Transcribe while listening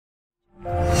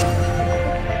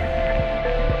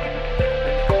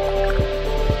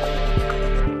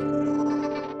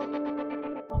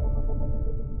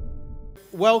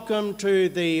welcome to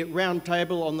the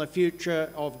roundtable on the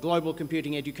future of global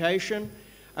computing education,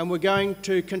 and we're going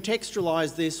to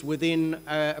contextualise this within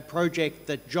a project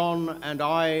that John and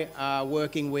I are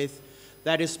working with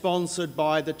that is sponsored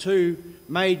by the two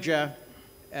major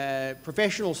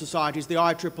professional societies, the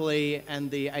IEEE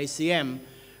and the ACM,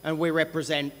 and we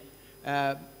represent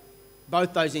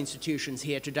both those institutions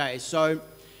here today. So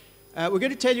we're going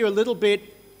to tell you a little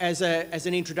bit as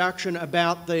an introduction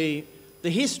about the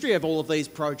history of all of these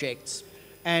projects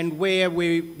and where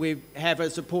we have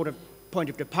as a point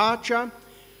of departure.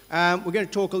 We're going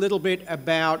to talk a little bit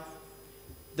about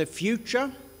the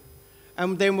future,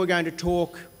 and then we're going to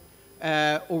talk,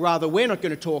 or rather we're not going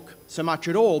to talk so much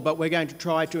at all, but we're going to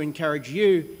try to encourage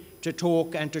you to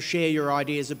talk and to share your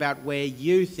ideas about where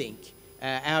you think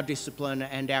our discipline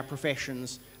and our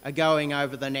professions are going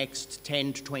over the next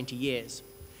 10 to 20 years.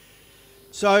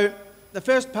 So the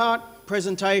first part,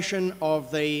 presentation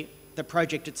of the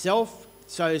project itself.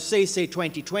 So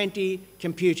CC2020,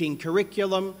 Computing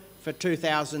Curriculum for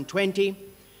 2020.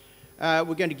 We're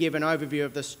going to give an overview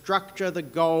of the structure, the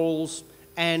goals,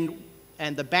 and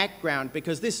the background,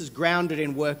 because this is grounded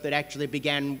in work that actually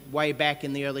began way back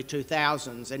in the early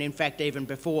 2000s, and in fact even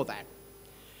before that.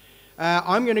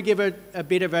 I'm going to give a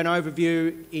bit of an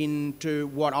overview into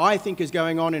what I think is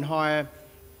going on in higher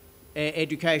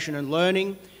education and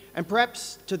learning, and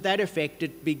perhaps to that effect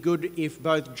it'd be good if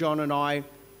both John and I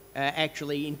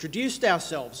actually introduced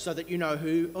ourselves so that you know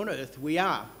who on earth we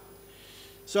are.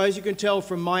 So as you can tell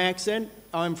from my accent,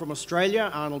 I'm from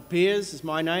Australia. Arnold Pears is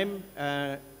my name.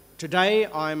 Today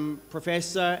I'm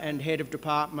Professor and Head of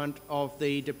Department of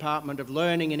the Department of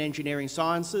Learning and Engineering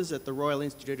Sciences at the Royal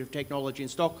Institute of Technology in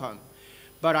Stockholm.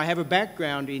 But I have a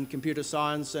background in computer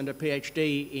science and a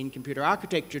PhD in computer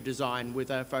architecture design with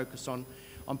a focus on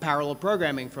parallel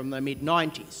programming from the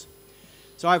mid-90s.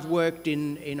 So I've worked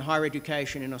in higher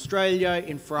education in Australia,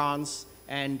 in France,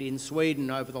 and in Sweden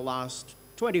over the last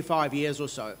 25 years or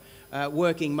so,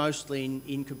 working mostly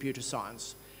in computer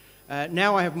science.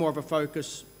 Now I have more of a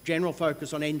general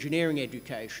focus on engineering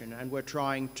education, and we're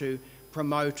trying to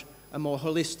promote a more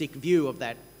holistic view of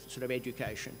that sort of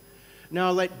education. Now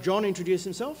I'll let John introduce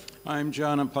himself. I'm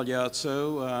John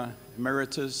Impagliazzo,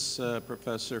 Emeritus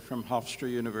Professor from Hofstra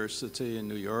University in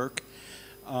New York.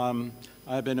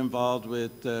 I've been involved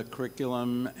with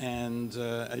curriculum and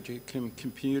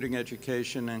computing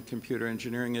education and computer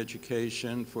engineering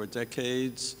education for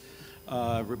decades.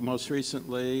 Most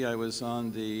recently, I was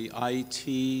on the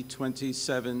IT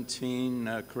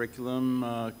 2017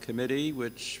 curriculum committee,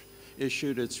 which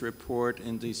issued its report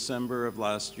in December of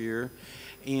last year.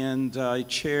 And I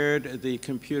chaired the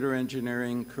Computer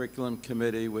Engineering Curriculum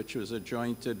Committee, which was a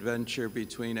joint adventure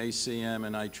between ACM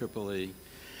and IEEE.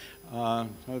 I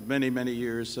have many, many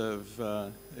years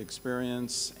of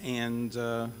experience, and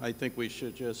I think we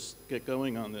should just get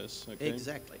going on this. Okay?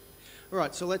 Exactly. All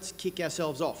right, so let's kick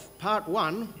ourselves off. Part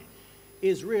one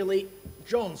is really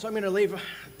John, so I'm going to leave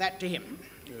that to him.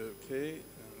 Okay,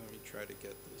 let me try to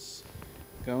get this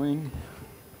going.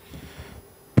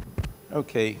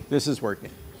 Okay, this is working.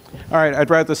 All right, I'd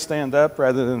rather stand up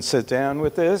rather than sit down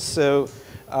with this. So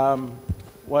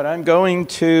what I'm going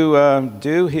to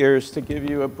do here is to give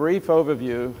you a brief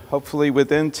overview, hopefully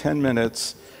within 10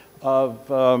 minutes, of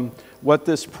what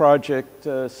this project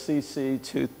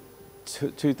CC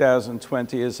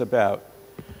 2020 is about.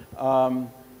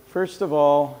 First of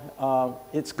all,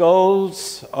 its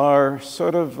goals are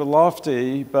sort of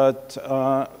lofty, but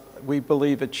we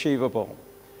believe achievable.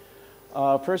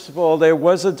 First of all, there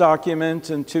was a document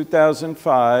in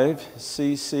 2005,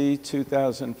 CC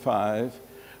 2005,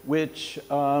 which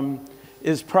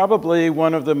is probably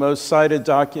one of the most cited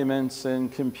documents in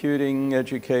computing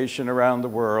education around the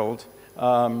world.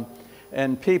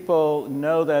 And people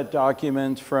know that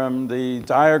document from the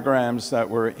diagrams that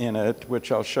were in it, which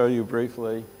I'll show you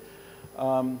briefly.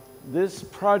 This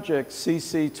project,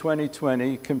 CC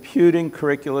 2020, Computing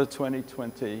Curricula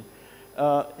 2020,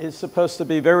 is supposed to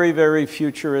be very, very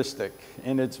futuristic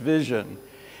in its vision.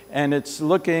 And it's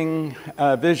looking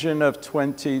a vision of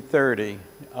 2030.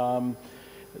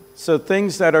 So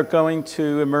things that are going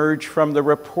to emerge from the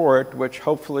report, which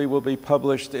hopefully will be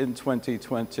published in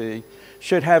 2020,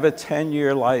 should have a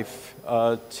 10-year life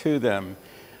to them.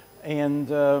 And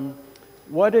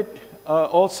what it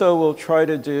also will try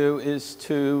to do is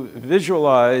to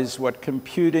visualize what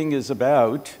computing is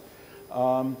about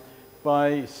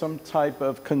by some type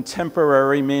of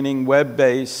contemporary, meaning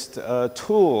web-based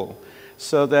tool,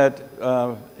 so that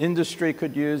industry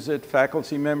could use it,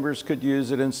 faculty members could use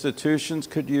it, institutions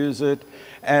could use it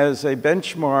as a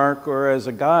benchmark or as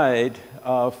a guide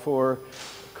for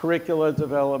curricula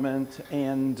development,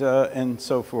 and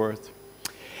so forth.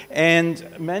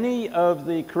 And many of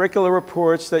the curricula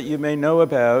reports that you may know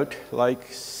about, like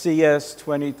CS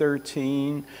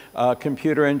 2013,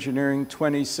 Computer Engineering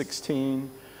 2016,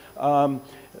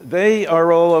 they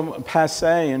are all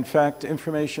passé. In fact,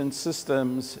 Information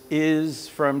Systems is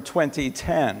from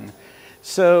 2010.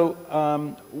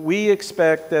 So we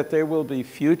expect that there will be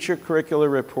future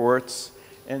curricular reports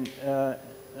in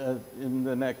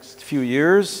the next few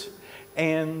years.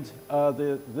 And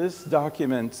this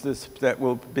document, that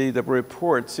will be the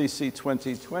report,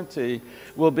 CC2020,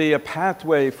 will be a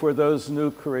pathway for those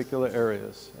new curricular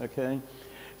areas, okay?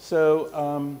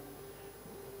 So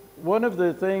one of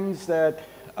the things that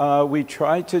we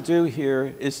tried to do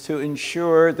here is to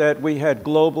ensure that we had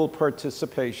global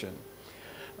participation.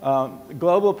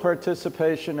 Global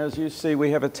participation, as you see,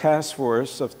 we have a task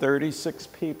force of 36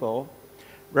 people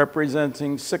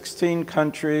representing 16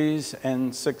 countries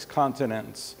and 6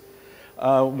 continents.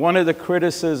 One of the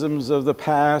criticisms of the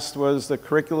past was the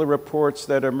curricular reports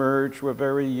that emerged were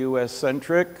very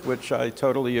US-centric, which I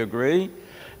totally agree,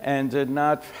 and did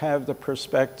not have the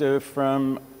perspective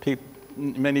from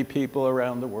many people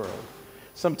around the world.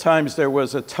 Sometimes there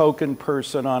was a token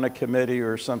person on a committee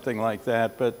or something like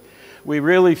that, but we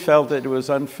really felt that it was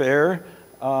unfair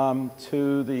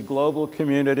to the global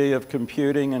community of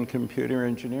computing and computer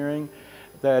engineering,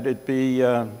 that it be,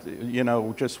 you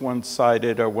know, just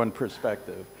one-sided or one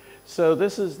perspective. So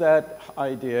this is that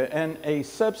idea, and a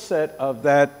subset of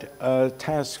that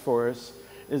task force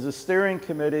is a steering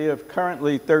committee of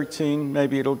currently 13,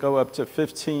 maybe it'll go up to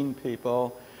 15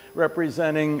 people,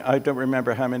 representing, I don't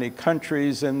remember how many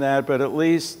countries in that, but at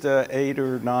least 8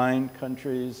 or 9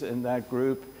 countries in that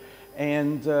group.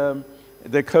 And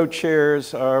the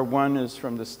co-chairs are, one is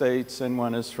from the States and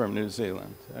one is from New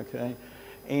Zealand, okay?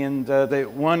 And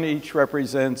one each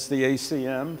represents the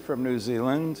ACM from New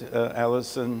Zealand,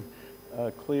 Alison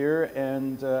Clear,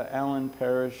 and Alan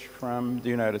Parrish from the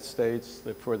United States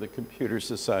for the Computer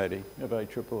Society of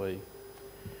IEEE.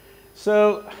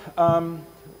 So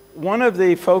one of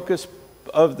the focus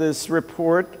of this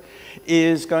report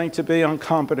is going to be on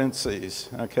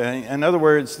competencies, okay? In other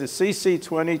words, the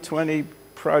CC2020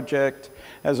 project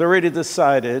has already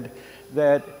decided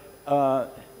that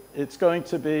it's going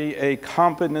to be a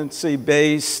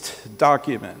competency-based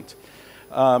document.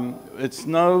 It's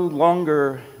no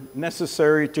longer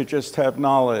necessary to just have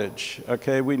knowledge,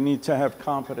 okay? We need to have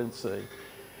competency.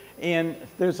 And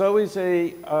there's always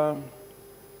a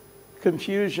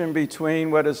confusion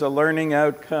between what is a learning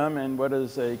outcome and what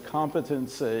is a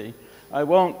competency. I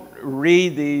won't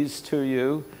read these to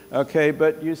you, okay,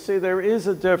 but you see there is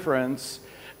a difference,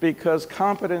 because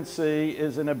competency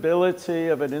is an ability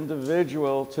of an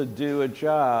individual to do a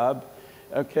job,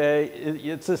 okay?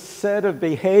 It's a set of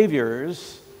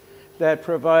behaviors that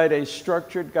provide a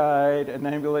structured guide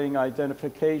enabling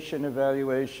identification,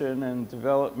 evaluation, and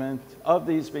development of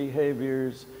these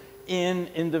behaviors in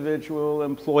individual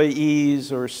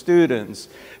employees or students.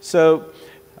 So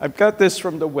I've got this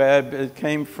from the web. It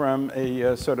came from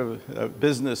a sort of a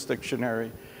business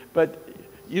dictionary. But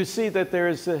you see that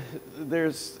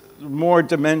there's more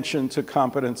dimension to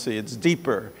competency. It's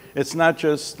deeper. It's not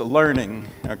just learning,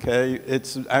 okay?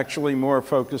 It's actually more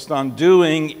focused on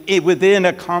doing it within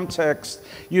a context,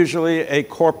 usually a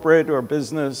corporate or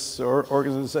business or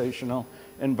organizational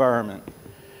environment.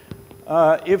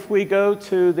 If we go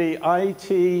to the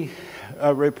IT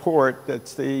report,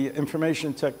 that's the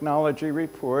Information Technology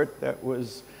report that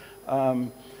was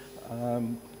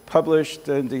published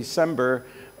in December,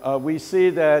 we see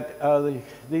that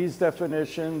these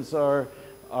definitions are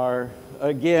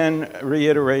again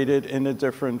reiterated in a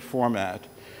different format.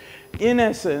 In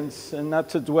essence, and not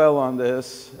to dwell on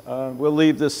this, we'll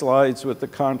leave the slides with the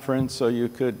conference so you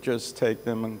could just take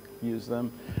them and use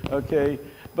them, okay?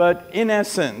 But in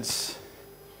essence,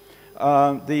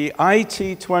 the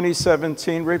IT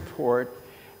 2017 report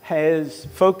has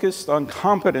focused on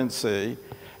competency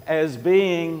as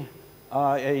being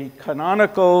a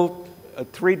canonical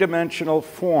three-dimensional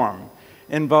form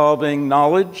involving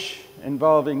knowledge,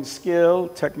 involving skill,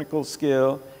 technical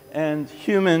skill, and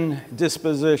human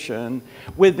disposition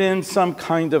within some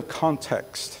kind of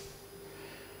context.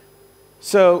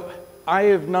 So I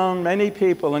have known many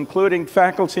people, including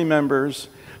faculty members,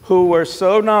 who were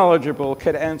so knowledgeable,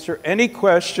 could answer any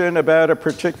question about a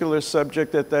particular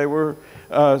subject that they were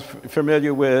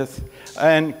familiar with,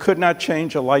 and could not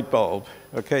change a light bulb.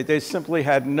 Okay, they simply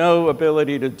had no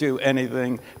ability to do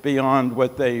anything beyond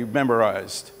what they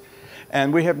memorized.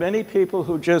 And we have many people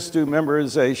who just do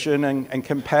memorization and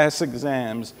can pass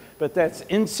exams, but that's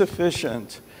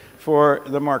insufficient for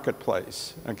the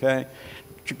marketplace, okay?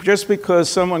 just because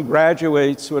someone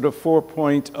graduates with a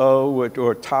 4.0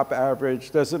 or top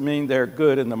average doesn't mean they're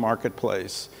good in the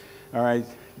marketplace, all right?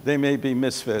 They may be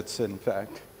misfits, in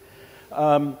fact.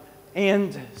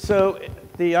 And so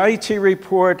the IT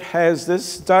report has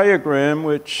this diagram,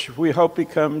 which we hope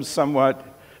becomes somewhat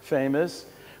famous,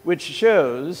 which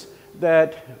shows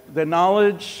that the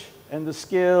knowledge and the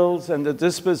skills and the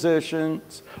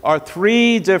dispositions are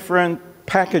three different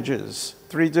packages,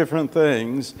 three different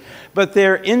things, but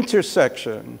their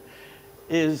intersection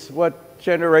is what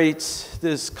generates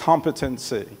this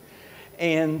competency.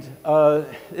 And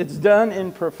it's done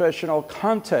in professional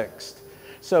context.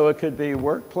 So it could be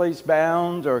workplace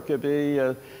bound, or it could be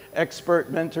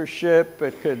expert mentorship,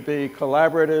 it could be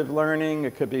collaborative learning,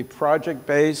 it could be project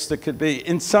based, it could be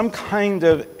in some kind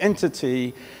of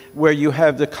entity where you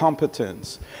have the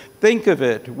competence. Think of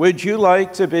it, would you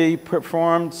like to be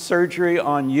performed surgery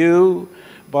on you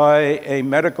by a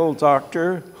medical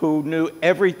doctor who knew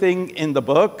everything in the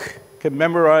book, could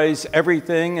memorize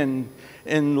everything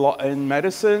in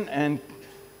medicine, and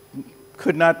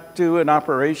could not do an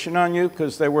operation on you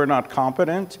because they were not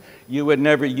competent? You would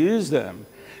never use them.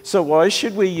 So why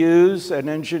should we use an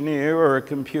engineer or a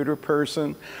computer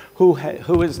person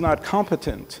who is not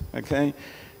competent, okay?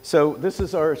 So this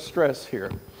is our stress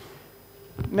here.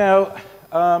 Now,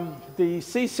 the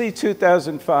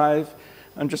CC2005,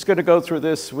 I'm just going to go through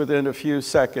this within a few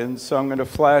seconds, so I'm going to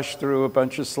flash through a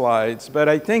bunch of slides, but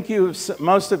I think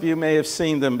most of you may have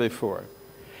seen them before.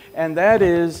 And that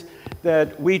is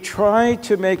that we try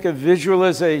to make a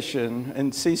visualization in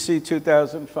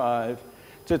CC2005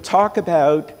 to talk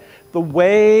about the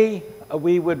way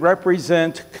we would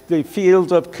represent the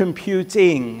field of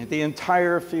computing, the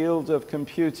entire field of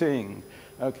computing,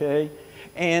 okay?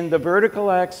 And the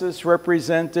vertical axis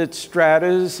represented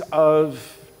stratas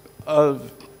of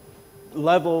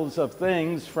levels of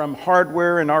things, from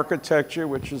hardware and architecture,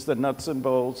 which is the nuts and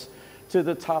bolts, to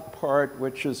the top part,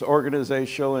 which is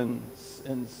organizational and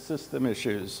system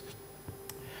issues.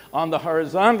 On the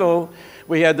horizontal,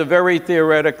 we had the very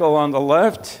theoretical on the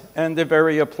left and the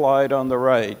very applied on the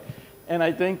right. And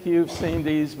I think you've seen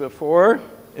these before.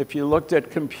 If you looked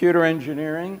at computer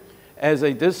engineering as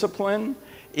a discipline,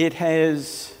 it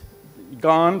has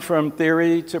gone from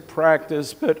theory to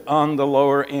practice, but on the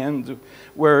lower end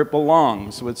where it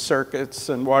belongs, with circuits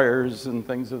and wires and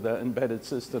things of that, embedded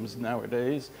systems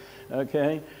nowadays,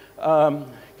 okay?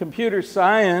 Computer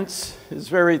science is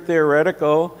very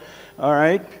theoretical, all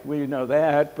right? We know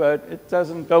that, but it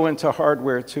doesn't go into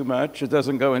hardware too much. It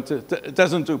doesn't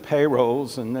do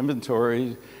payrolls and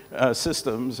inventory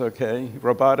systems, okay?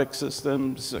 Robotic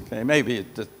systems, okay? Maybe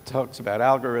it talks about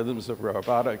algorithms of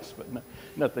robotics, but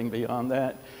nothing beyond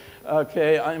that.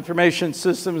 Okay, information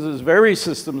systems is very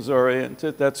systems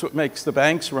oriented. That's what makes the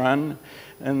banks run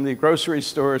and the grocery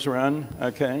stores run,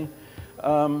 okay?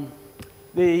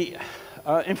 The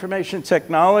information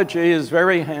technology is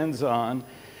very hands-on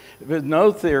with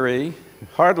no theory,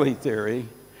 hardly theory.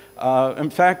 In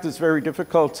fact, it's very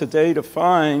difficult today to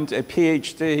find a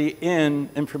PhD in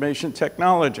information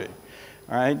technology,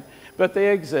 all right? But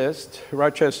they exist.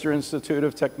 Rochester Institute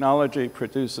of Technology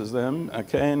produces them,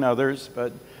 okay, and others,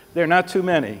 but they're not too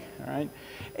many, all right?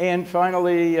 And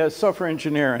finally, software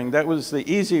engineering. That was the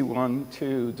easy one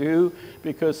to do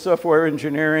because software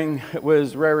engineering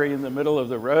was very in the middle of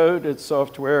the road. It's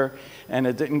software, and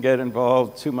it didn't get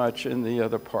involved too much in the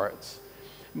other parts.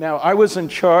 Now, I was in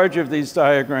charge of these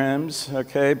diagrams,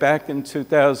 okay, back in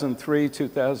 2003,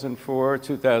 2004,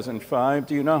 2005.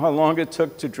 Do you know how long it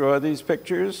took to draw these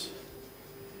pictures?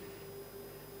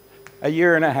 A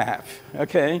year and a half,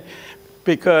 okay?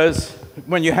 Because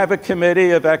when you have a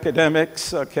committee of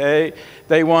academics, okay,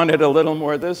 they wanted a little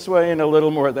more this way and a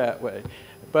little more that way.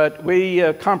 But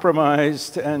we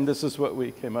compromised, and this is what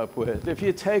we came up with. If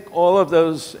you take all of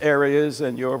those areas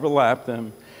and you overlap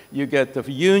them, you get the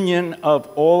union of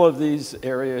all of these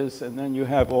areas, and then you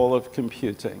have all of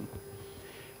computing.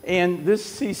 And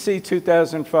this CC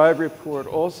 2005 report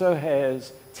also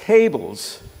has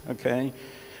tables, okay,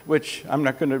 which I'm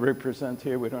not going to represent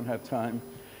here, we don't have time,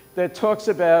 that talks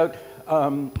about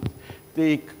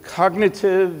the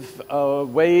cognitive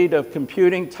weight of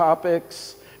computing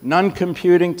topics,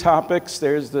 non-computing topics,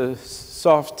 there's the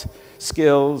soft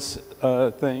skills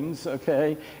things,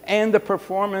 okay, and the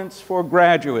performance for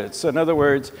graduates. In other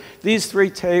words, these three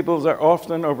tables are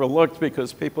often overlooked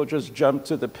because people just jump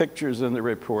to the pictures in the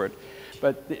report.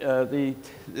 But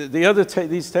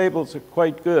these tables are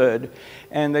quite good,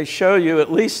 and they show you,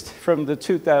 at least from the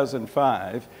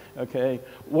 2005, okay,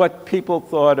 what people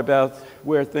thought about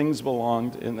where things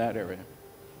belonged in that area.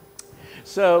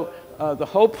 So The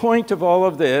whole point of all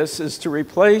of this is to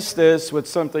replace this with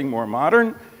something more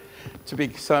modern, to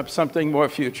be something more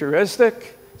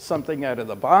futuristic, something out of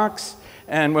the box.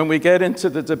 And when we get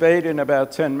into the debate in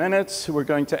about 10 minutes, we're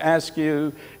going to ask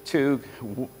you to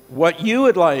what you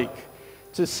would like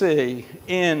to see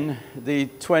in the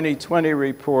 2020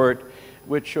 report,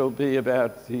 which will be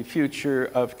about the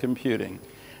future of computing.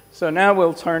 So now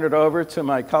we'll turn it over to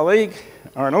my colleague,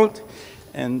 Arnold,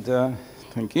 and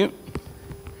thank you.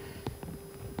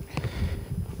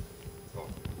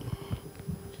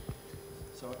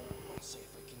 So let's see if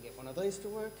we can get one of these to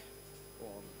work.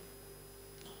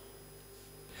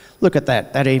 Look at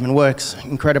that, that even works,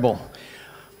 incredible.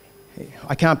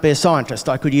 I can't be a scientist,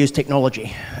 I could use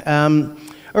technology. All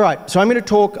right, so I'm going to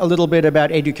talk a little bit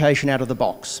about education out of the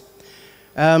box.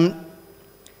 I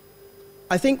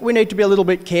think we need to be a little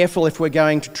bit careful if we're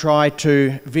going to try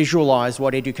to visualise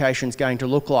what education is going to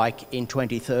look like in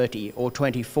 2030 or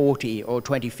 2040 or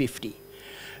 2050.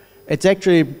 It's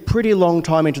actually a pretty long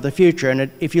time into the future,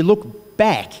 and if you look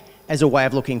back as a way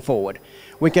of looking forward,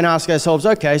 we can ask ourselves,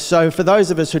 okay, so for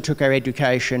those of us who took our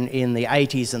education in the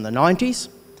 80s and the 90s,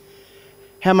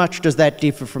 how much does that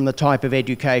differ from the type of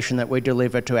education that we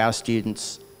deliver to our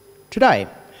students today?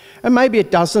 And maybe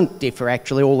it doesn't differ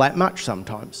actually all that much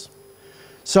sometimes.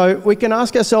 So we can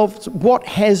ask ourselves, what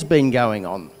has been going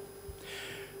on?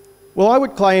 Well, I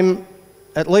would claim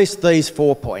at least these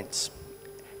 4 points.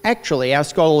 Actually, our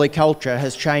scholarly culture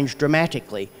has changed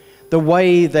dramatically. The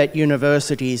way that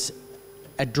universities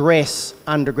address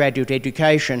undergraduate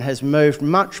education has moved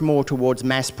much more towards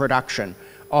mass production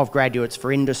of graduates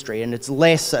for industry, and it's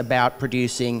less about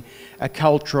producing a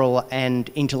cultural and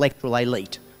intellectual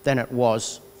elite than it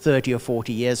was 30 or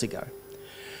 40 years ago.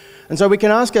 And so we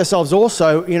can ask ourselves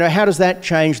also, you know, how does that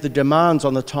change the demands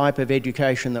on the type of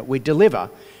education that we deliver?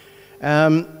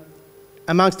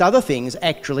 Amongst other things,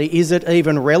 actually, is it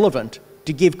even relevant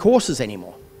to give courses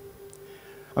anymore?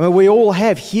 I mean, we all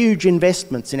have huge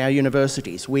investments in our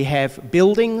universities. We have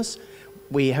buildings,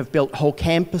 we have built whole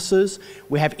campuses,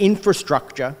 we have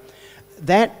infrastructure.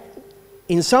 That,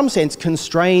 in some sense,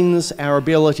 constrains our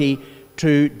ability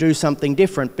to do something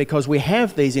different because we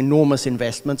have these enormous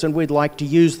investments and we'd like to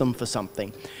use them for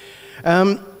something.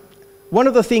 One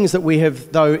of the things that we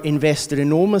have, though, invested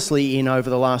enormously in over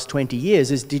the last 20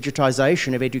 years is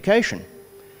digitisation of education.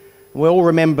 We all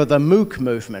remember the MOOC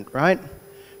movement, right?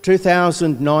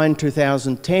 2009,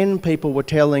 2010, people were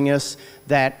telling us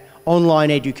that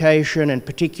online education, and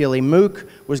particularly MOOC,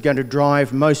 was going to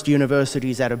drive most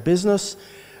universities out of business.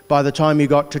 By the time you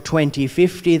got to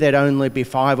 2050, there'd only be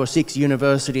 5 or 6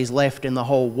 universities left in the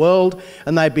whole world,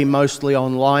 and they'd be mostly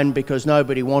online because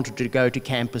nobody wanted to go to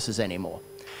campuses anymore.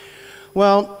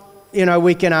 Well, you know,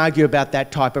 we can argue about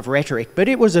that type of rhetoric, but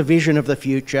it was a vision of the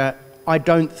future. I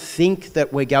don't think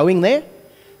that we're going there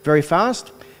very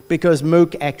fast, because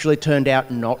MOOC actually turned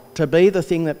out not to be the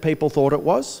thing that people thought it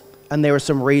was, and there are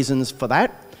some reasons for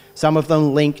that. Some of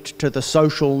them linked to the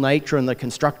social nature and the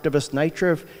constructivist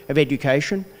nature of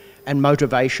education and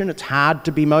motivation. It's hard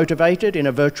to be motivated in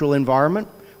a virtual environment.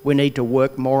 We need to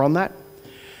work more on that.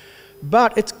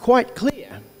 But it's quite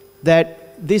clear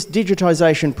that this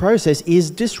digitisation process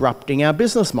is disrupting our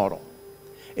business model.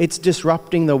 It's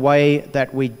disrupting the way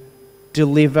that we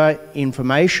deliver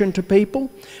information to people,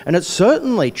 and it's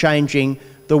certainly changing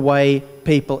the way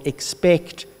people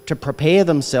expect to prepare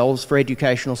themselves for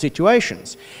educational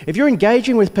situations. If you're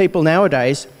engaging with people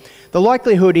nowadays, the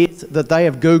likelihood is that they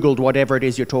have Googled whatever it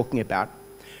is you're talking about.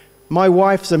 My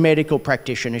wife's a medical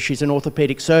practitioner, she's an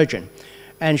orthopaedic surgeon,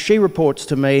 and she reports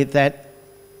to me that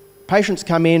patients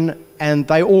come in and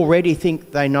they already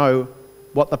think they know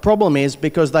what the problem is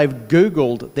because they've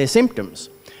Googled their symptoms,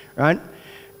 right?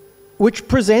 Which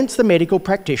presents the medical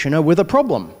practitioner with a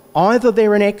problem. Either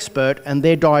they're an expert and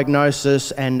their diagnosis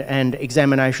and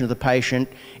examination of the patient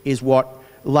is what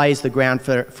lays the ground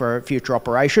for a future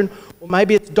operation, or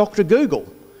maybe it's Dr. Google.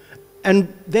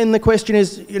 And then the question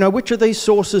is, you know, which of these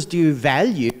sources do you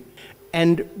value,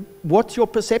 and what's your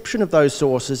perception of those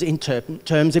sources in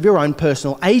terms of your own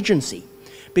personal agency?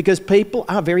 Because people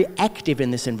are very active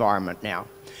in this environment now.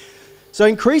 So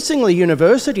increasingly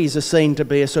universities are seen to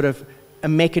be a sort of a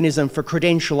mechanism for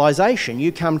credentialisation.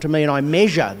 You come to me and I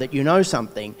measure that you know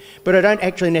something, but I don't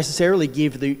actually necessarily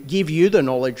give you the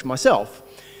knowledge myself.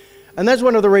 And that's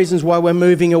one of the reasons why we're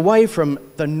moving away from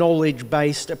the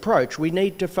knowledge-based approach. We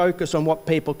need to focus on what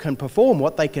people can perform,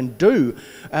 what they can do,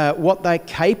 what they're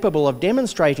capable of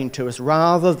demonstrating to us,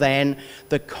 rather than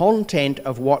the content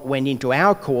of what went into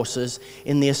our courses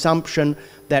in the assumption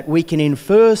that we can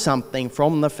infer something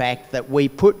from the fact that we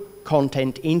put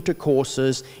content into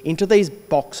courses, into these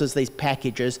boxes, these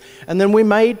packages, and then we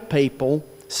made people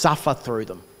suffer through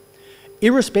them,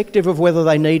 irrespective of whether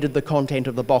they needed the content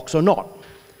of the box or not.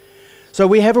 So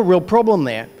we have a real problem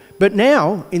there. But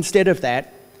now, instead of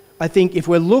that, I think if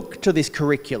we look to this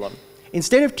curriculum,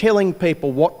 instead of telling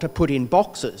people what to put in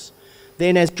boxes,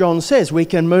 then as John says, we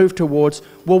can move towards,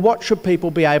 well, what should people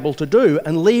be able to do,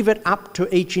 and leave it up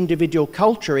to each individual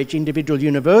culture, each individual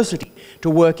university to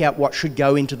work out what should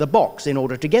go into the box in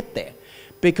order to get there.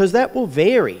 Because that will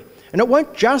vary. And it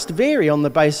won't just vary on the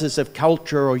basis of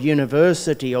culture or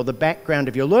university or the background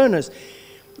of your learners.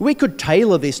 We could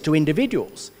tailor this to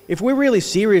individuals. If we're really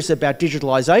serious about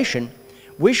digitalisation,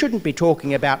 we shouldn't be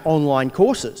talking about online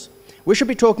courses. We should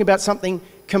be talking about something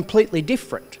completely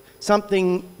different,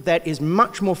 something that is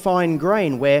much more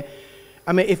fine-grained where,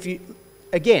 I mean, if you,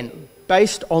 again,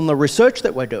 based on the research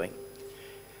that we're doing,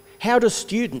 how do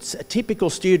students, a typical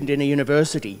student in a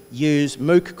university, use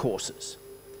MOOC courses?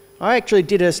 I actually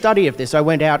did a study of this. I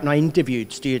went out and I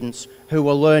interviewed students who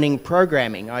were learning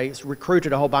programming. I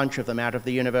recruited a whole bunch of them out of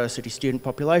the university student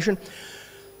population.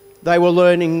 They were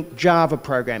learning Java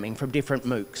programming from different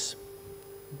MOOCs.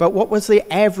 But what was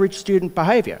the average student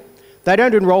behaviour? They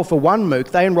don't enrol for one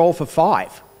MOOC, they enrol for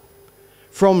 5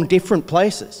 from different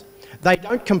places. They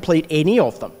don't complete any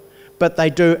of them, but they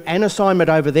do an assignment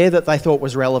over there that they thought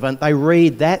was relevant. They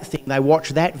read that thing, they watch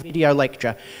that video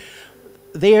lecture.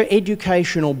 They're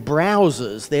educational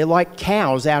browsers. They're like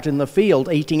cows out in the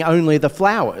field eating only the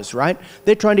flowers, right?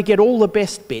 They're trying to get all the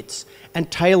best bits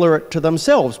and tailor it to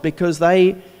themselves because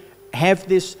they have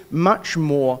this much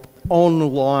more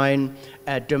online,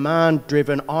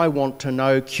 demand-driven, I want to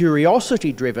know,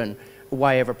 curiosity-driven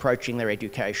way of approaching their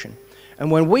education.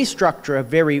 And when we structure a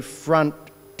very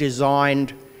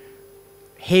front-designed,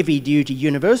 heavy-duty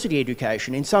university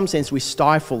education, in some sense we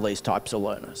stifle these types of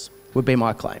learners, would be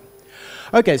my claim.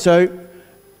 Okay, so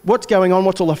what's going on?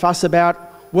 What's all the fuss about?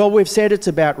 Well, we've said it's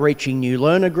about reaching new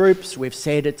learner groups. We've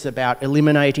said it's about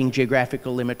eliminating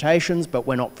geographical limitations, but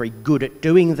we're not very good at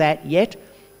doing that yet.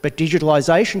 But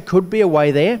digitalisation could be a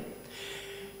way there.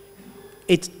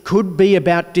 It could be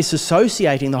about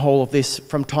disassociating the whole of this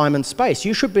from time and space.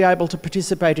 You should be able to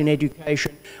participate in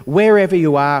education wherever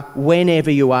you are,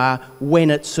 whenever you are,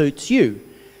 when it suits you.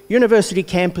 University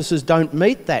campuses don't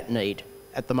meet that need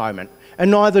at the moment, and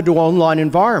neither do online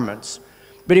environments.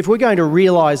 But if we're going to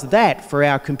realise that for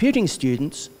our computing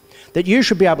students, that you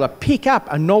should be able to pick up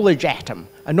a knowledge atom,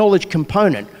 a knowledge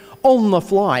component, on the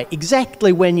fly,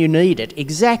 exactly when you need it,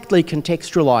 exactly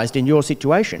contextualised in your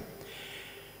situation.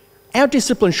 Our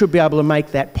discipline should be able to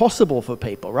make that possible for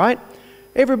people, right?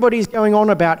 Everybody's going on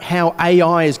about how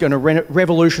AI is going to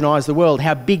revolutionise the world,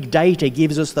 how big data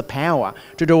gives us the power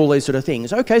to do all these sort of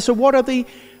things. Okay, so what are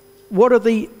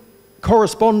the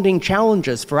corresponding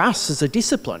challenges for us as a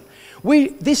discipline?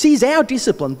 This is our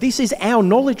discipline, this is our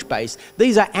knowledge base,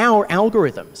 these are our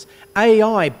algorithms.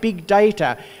 AI, big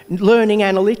data, learning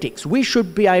analytics. We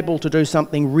should be able to do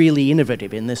something really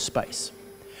innovative in this space.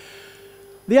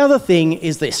 The other thing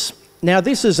is this. Now,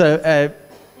 this is a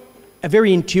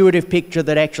very intuitive picture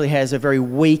that actually has a very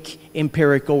weak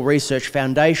empirical research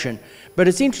foundation, but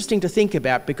it's interesting to think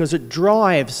about because it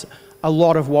drives a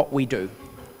lot of what we do.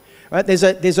 Right? There's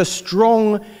a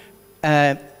strong,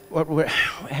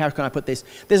 how can I put this?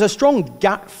 There's a strong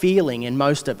gut feeling in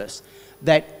most of us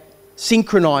that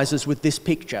synchronises with this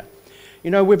picture.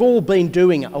 You know, we've all been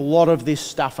doing a lot of this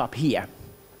stuff up here.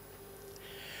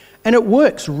 And it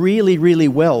works really, really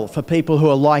well for people who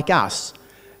are like us,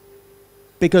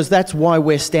 because that's why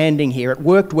we're standing here. It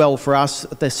worked well for us.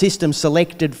 The system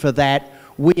selected for that.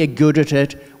 We are good at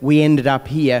it. We ended up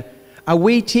here. Are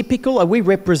we typical? Are we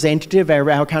representative of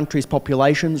our country's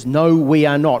populations? No, we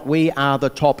are not. We are the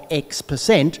top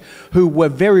X% who were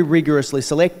very rigorously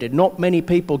selected. Not many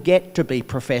people get to be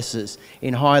professors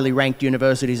in highly ranked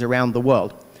universities around the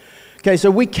world. Okay, so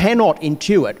we cannot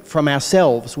intuit from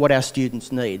ourselves what our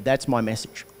students need. That's my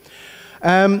message.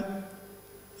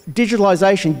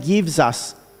 Digitalisation gives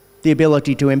us the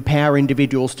ability to empower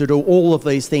individuals to do all of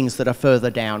these things that are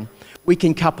further down. We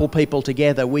can couple people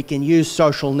together, we can use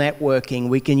social networking,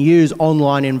 we can use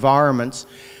online environments.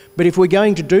 But if we're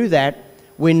going to do that,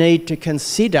 we need to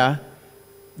consider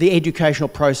the educational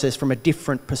process from a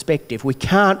different perspective. We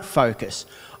can't focus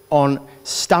on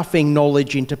stuffing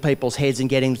knowledge into people's heads and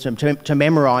getting them to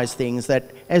memorise things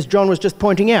that, as John was just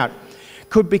pointing out,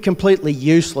 could be completely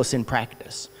useless in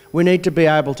practice. We need to be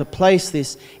able to place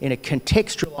this in a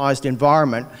contextualised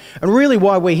environment. And really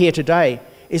why we're here today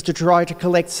is to try to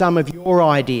collect some of your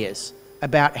ideas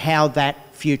about how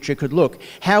that future could look,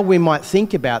 how we might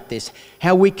think about this,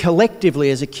 how we collectively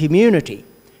as a community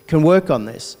can work on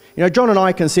this. You know, John and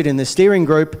I can sit in the steering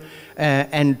group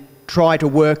and try to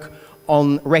work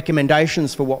on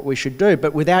recommendations for what we should do,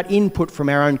 but without input from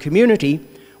our own community,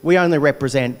 we only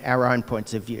represent our own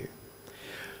points of view.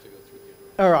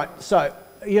 All right, so,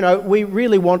 you know, we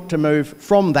really want to move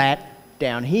from that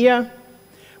down here.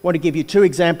 I want to give you two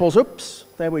examples. Oops,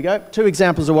 there we go. Two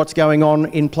examples of what's going on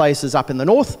in places up in the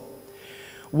north.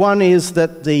 One is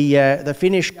that the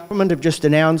Finnish government have just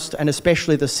announced, and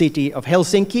especially the city of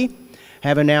Helsinki,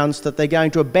 have announced that they're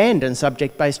going to abandon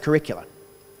subject-based curricula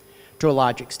to a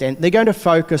large extent. They're going to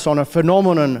focus on a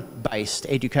phenomenon-based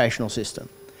educational system.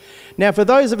 Now, for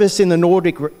those of us in the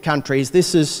Nordic countries,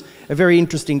 this is a very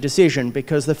interesting decision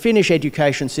because the Finnish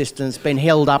education system has been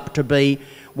held up to be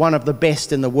one of the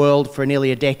best in the world for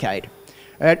nearly a decade.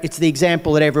 It's the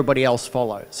example that everybody else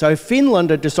follows. So if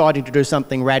Finland are deciding to do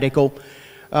something radical,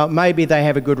 maybe they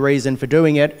have a good reason for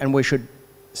doing it, and we should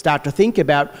start to think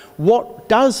about what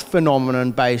does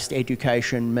phenomenon-based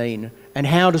education mean and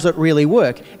how does it really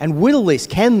work, and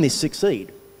can this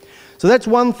succeed? So that's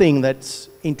one thing that's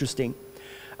interesting.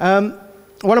 One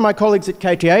of my colleagues at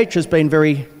KTH has been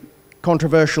very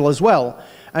controversial as well,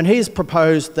 and he's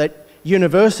proposed that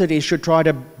universities should try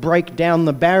to break down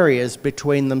the barriers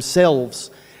between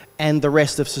themselves and the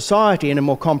rest of society in a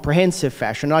more comprehensive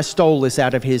fashion. I stole this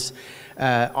out of his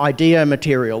idea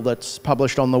material that's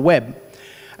published on the web.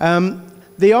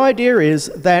 The idea is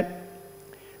that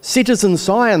citizen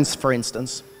science, for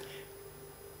instance,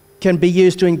 can be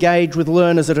used to engage with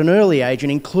learners at an early age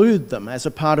and include them as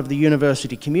a part of the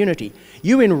university community.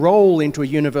 You enroll into a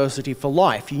university for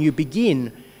life, and you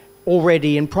begin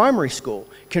already in primary school,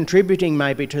 contributing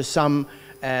maybe to some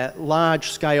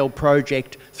large-scale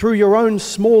project through your own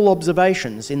small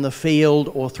observations in the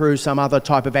field or through some other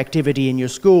type of activity in your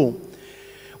school.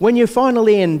 When you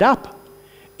finally end up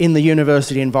in the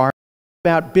university environment, it's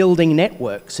about building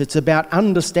networks. It's about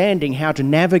understanding how to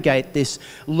navigate this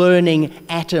learning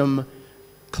atom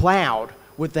cloud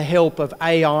with the help of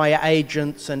AI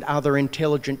agents and other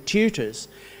intelligent tutors,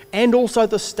 and also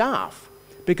the staff,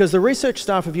 because the research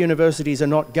staff of universities are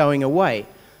not going away.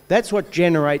 That's what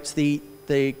generates the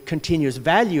continuous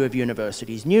value of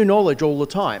universities, new knowledge all the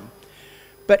time.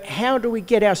 But how do we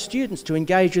get our students to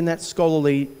engage in that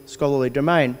scholarly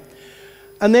domain?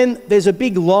 And then there's a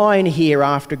big line here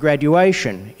after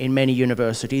graduation in many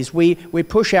universities. We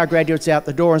push our graduates out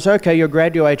the door and say, okay, you're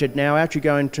graduated now, out you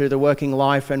go into the working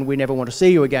life and we never want to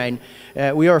see you again.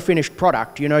 We are a finished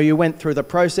product. You know, you went through the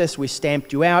process, we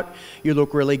stamped you out, you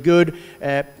look really good,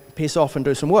 piss off and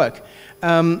do some work.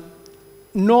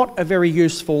 Not a very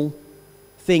useful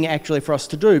thing actually for us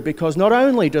to do, because not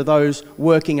only do those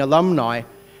working alumni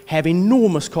have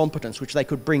enormous competence which they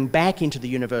could bring back into the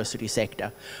university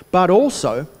sector, but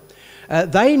also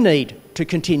they need to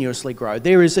continuously grow.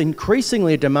 There is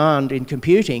increasingly a demand in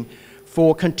computing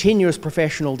for continuous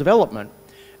professional development,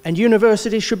 and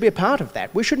universities should be a part of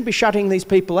that. We shouldn't be shutting these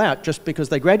people out just because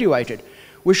they graduated.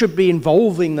 We should be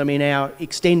involving them in our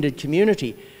extended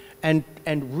community and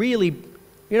really,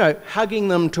 you know, hugging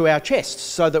them to our chests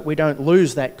so that we don't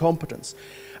lose that competence.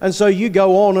 And so you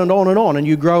go on and on and on, and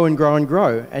you grow and grow and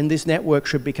grow, and this network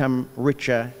should become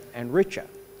richer and richer.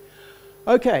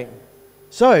 Okay,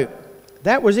 so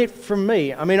that was it from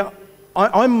me. I mean,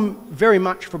 I'm very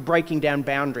much for breaking down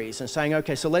boundaries and saying,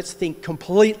 okay, so let's think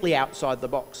completely outside the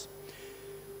box.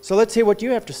 So let's hear what you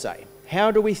have to say.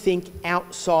 How do we think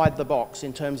outside the box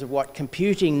in terms of what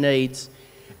computing needs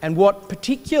and what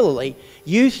particularly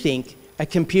you think a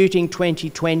Computing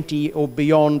 2020 or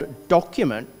beyond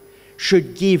document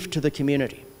should give to the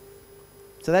community?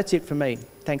 So that's it for me.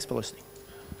 Thanks for listening.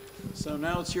 So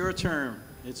now it's your turn.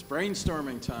 It's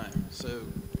brainstorming time. So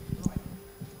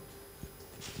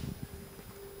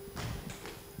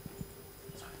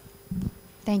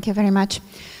thank you very much.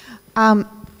 I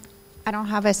don't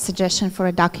have a suggestion for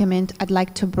a document. I'd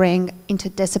like to bring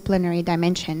interdisciplinary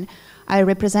dimension. I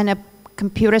represent a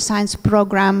computer science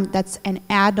program that's an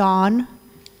add-on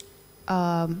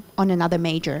on another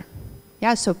major.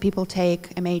 Yeah, so people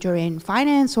take a major in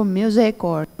finance or music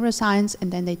or neuroscience,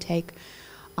 and then they take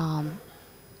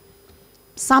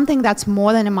something that's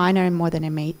more than a minor and more than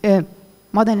a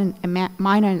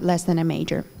minor and less than a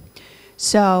major.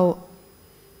 So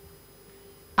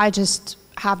I just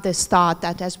have this thought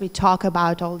that as we talk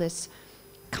about all these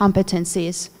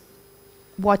competencies,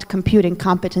 what computing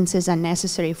competencies are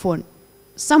necessary for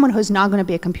someone who's not going to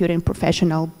be a computing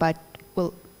professional but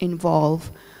will involve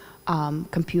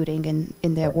computing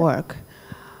in their work.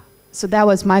 So that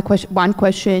was my one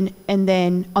question. And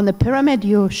then on the pyramid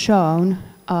you've shown,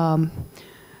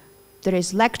 there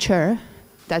is lecture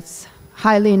that's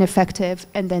highly ineffective,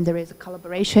 and then there is a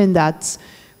collaboration that's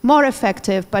more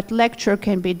effective, but lecture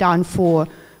can be done for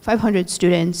 500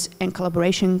 students and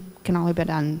collaboration can only be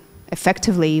done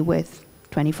effectively with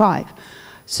 25.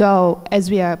 So as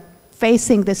we are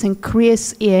facing this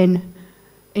increase in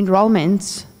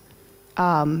enrollments,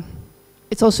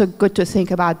 it's also good to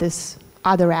think about this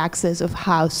other axis of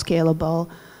how scalable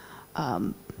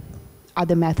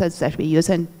other methods that we use.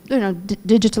 And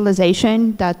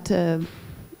digitalization,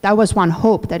 that was one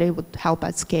hope, that it would help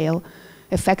us scale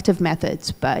effective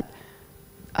methods. But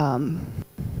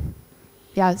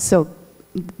yeah, so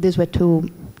these were two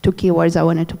keywords I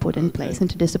wanted to put in place,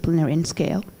 interdisciplinary and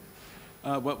scale.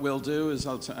 What we'll do is,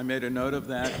 I made a note of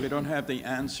that. We don't have the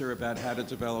answer about how to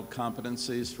develop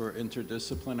competencies for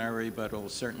interdisciplinary, but it'll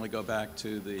certainly go back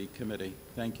to the committee.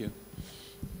 Thank you.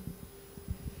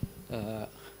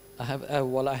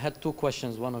 I had two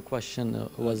questions. One question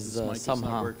was somehow.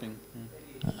 Not working.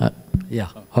 Yeah.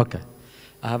 Oh. Okay.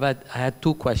 I had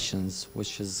two questions,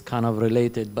 which is kind of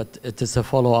related, but it is a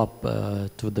follow-up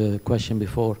to the question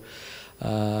before.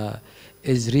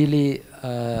 Is really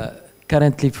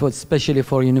currently, especially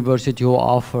for university who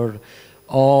offer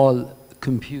all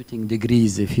computing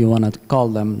degrees, if you want to call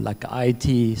them, like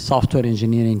IT, software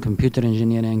engineering, computer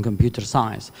engineering, computer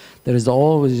science. There is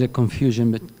always a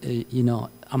confusion,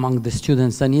 among the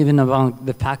students and even among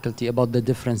the faculty about the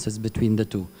differences between the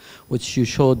two, which you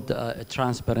showed a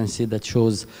transparency that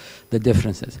shows the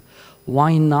differences.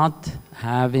 Why not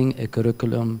having a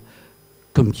curriculum,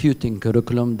 computing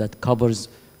curriculum that covers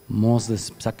most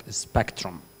of the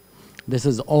spectrum? This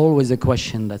is always a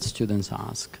question that students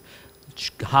ask.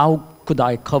 How could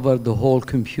I cover the whole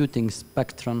computing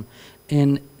spectrum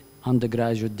in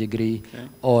undergraduate degree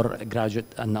or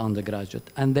graduate and undergraduate?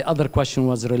 And the other question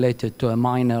was related to a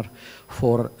minor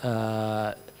for,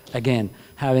 again,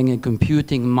 having a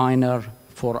computing minor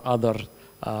for other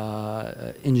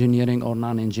engineering or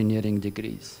non-engineering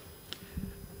degrees.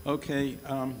 Okay,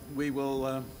 we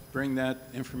will bring that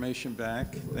information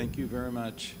back. Thank you very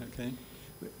much. Okay.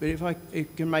 But if I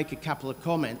can make a couple of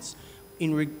comments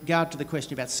in regard to the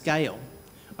question about scale,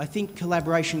 I think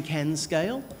collaboration can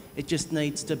scale. It just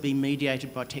needs to be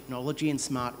mediated by technology in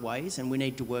smart ways, and we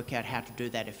need to work out how to do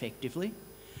that effectively.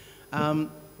 And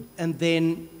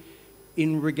then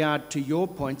in regard to your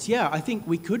points, yeah, I think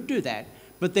we could do that,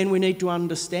 but then we need to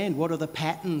understand what are the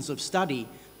patterns of study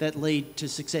that lead to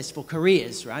successful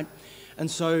careers, right? And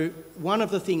so one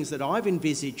of the things that I've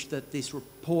envisaged that this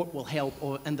report will help,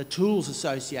 and the tools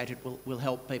associated will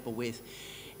help people with,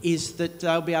 is that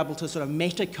they'll be able to sort of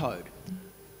meta-code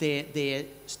their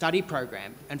study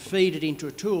program and feed it into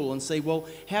a tool and see, well,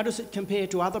 how does it compare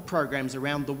to other programs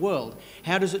around the world?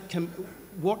 How does it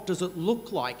what does it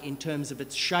look like in terms of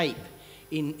its shape,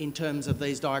 in terms of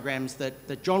these diagrams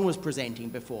that John was presenting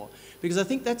before? Because I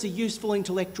think that's a useful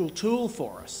intellectual tool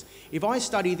for us. If I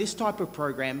study this type of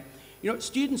program,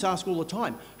 students ask all the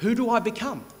time, who do I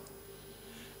become?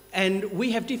 And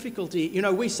we have difficulty,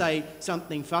 we say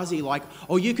something fuzzy like,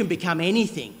 oh, you can become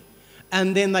anything.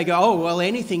 And then they go, oh, well,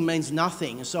 anything means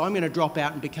nothing, so I'm going to drop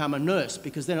out and become a nurse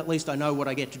because then at least I know what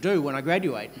I get to do when I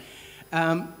graduate.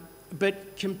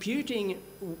 But computing,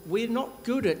 we're not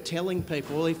good at telling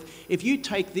people, if you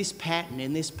take this pattern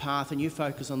in this path and you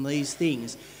focus on these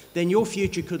things, then your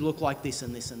future could look like this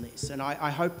and this and this. And I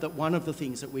hope that one of the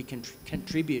things that we can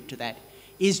contribute to that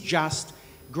is just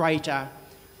greater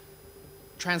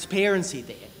transparency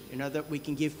there, that we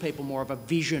can give people more of a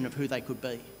vision of who they could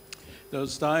be.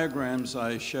 Those diagrams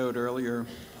I showed earlier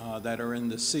that are in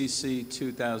the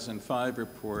CC2020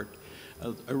 report,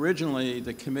 originally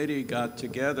the committee got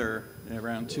together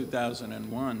around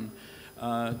 2001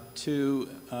 to,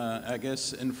 I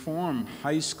guess, inform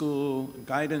high school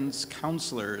guidance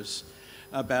counselors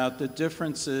about the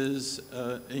differences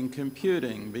in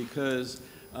computing, because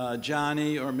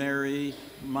Johnny or Mary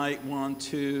might want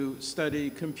to study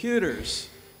computers,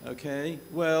 okay?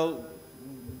 Well,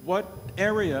 what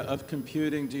area of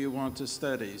computing do you want to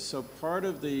study? So part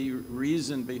of the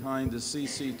reason behind the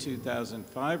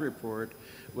CC2005 report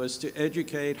was to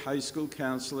educate high school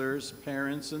counselors,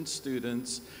 parents, and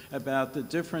students about the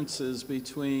differences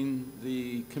between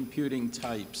the computing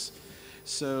types.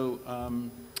 So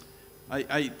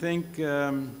I think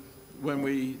when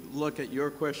we look at your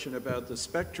question about the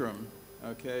spectrum,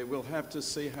 okay, we'll have to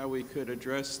see how we could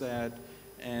address that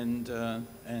and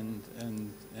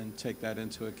take that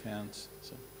into account.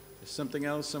 So, something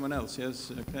else? Someone else?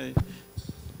 Yes. Okay.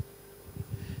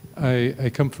 I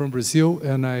come from Brazil,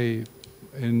 and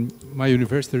in my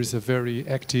university there is a very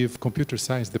active computer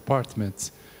science department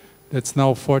that's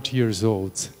now 40 years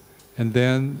old. And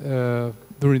then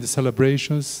during the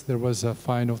celebrations there was a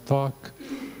final talk,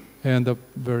 and a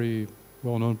very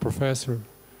well-known professor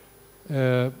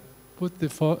put the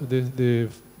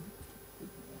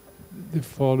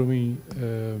following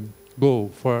goal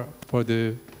for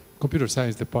the computer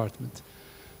science department.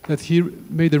 That he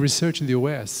made a research in the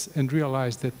US and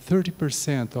realized that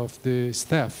 30% of the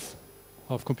staff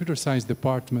of computer science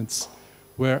departments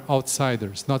were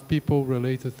outsiders, not people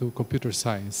related to computer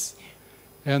science.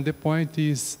 And the point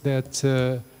is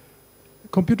that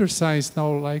computer science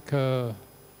now like a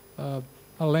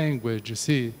language, you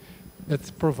see,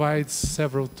 that provides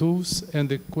several tools, and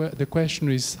the question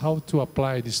is how to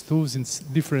apply these tools in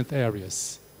different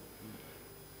areas.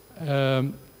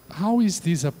 How is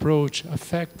this approach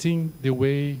affecting the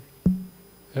way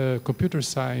computer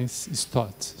science is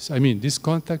taught? I mean, this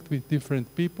contact with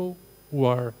different people who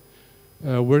are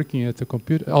working at the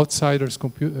outsiders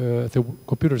the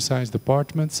computer science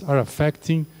departments are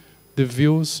affecting the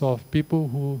views of people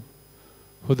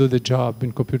who do the job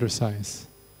in computer science.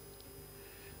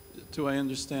 Do I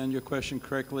understand your question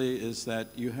correctly? Is that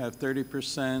you have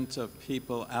 30% of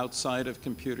people outside of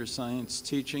computer science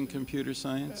teaching computer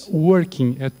science?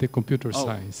 Working at the computer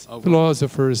science.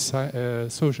 Philosophers,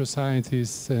 social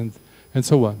scientists, and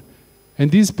so on.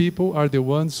 And these people are the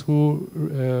ones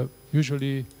who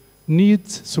usually need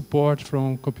support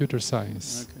from computer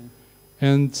science. Okay.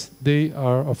 And they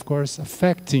are, of course,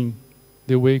 affecting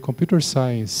the way computer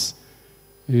science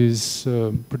is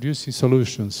producing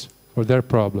solutions for their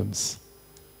problems.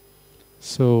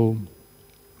 So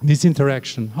this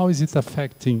interaction, how is it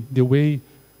affecting the way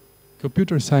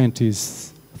computer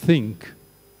scientists think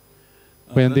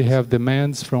when they have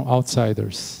demands from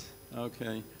outsiders?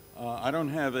 Okay. I don't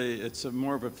have it's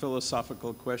more of a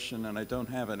philosophical question, and I don't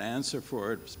have an answer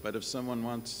for it, but if someone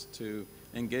wants to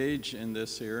engage in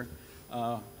this here,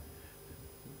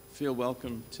 feel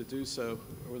welcome to do so.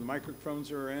 The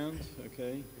microphones are around,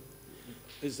 okay.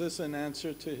 Is this an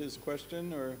answer to his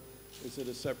question, or is it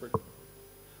a separate?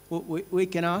 Well, we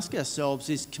can ask ourselves,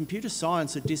 is computer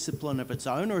science a discipline of its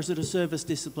own, or is it a service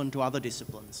discipline to other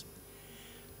disciplines?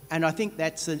 And I think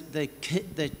that's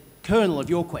the kernel of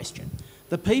your question.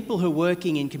 The people who are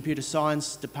working in computer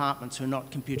science departments who are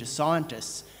not computer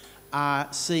scientists are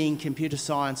seeing computer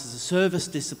science as a service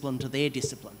discipline to their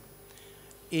discipline.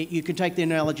 You can take the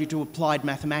analogy to applied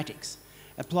mathematics.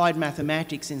 Applied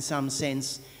mathematics, in some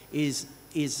sense, is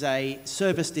a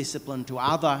service discipline to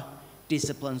other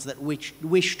disciplines that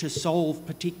wish to solve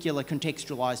particular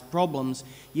contextualized problems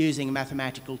using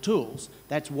mathematical tools.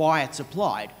 That's why it's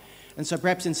applied. And so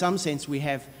perhaps in some sense we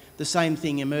have the same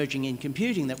thing emerging in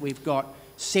computing, that we've got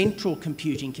central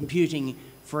computing, computing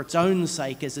for its own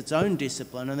sake as its own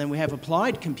discipline, and then we have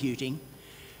applied computing.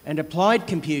 And applied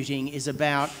computing is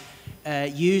about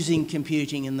using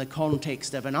computing in the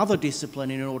context of another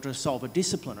discipline in order to solve a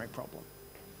disciplinary problem.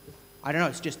 I don't know,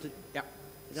 it's just, yeah,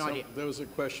 no idea. There was a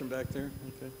question back there,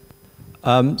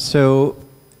 okay.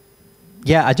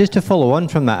 Yeah, just to follow on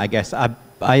from that, I guess,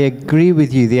 I agree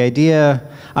with you. The idea,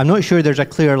 I'm not sure there's a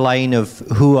clear line of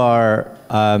who are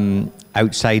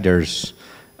outsiders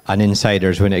and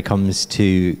insiders when it comes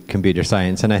to computer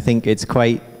science, and I think it's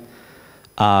quite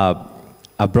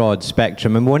a broad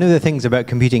spectrum. And one of the things about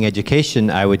computing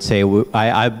education, I would say,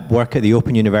 I work at the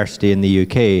Open University in the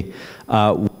UK,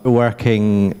 we're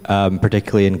working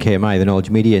particularly in KMI, the Knowledge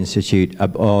Media Institute,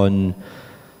 on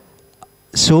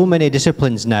so many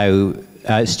disciplines now.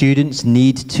 Students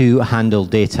need to handle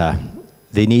data.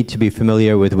 They need to be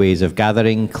familiar with ways of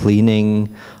gathering,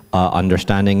 cleaning,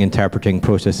 understanding, interpreting,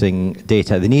 processing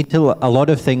data. They need to, a lot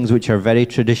of things which are very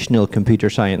traditional computer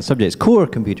science subjects, core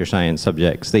computer science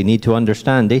subjects. They need to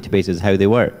understand databases, how they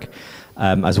work,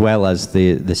 as well as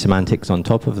the semantics on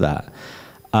top of that.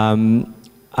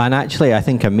 And actually, I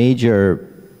think a major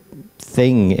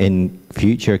thing in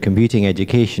future computing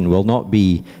education will not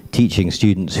be teaching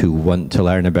students who want to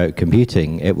learn about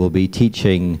computing. It will be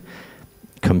teaching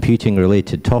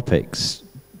computing-related topics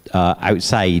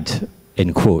outside,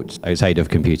 in quotes, outside of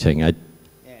computing. I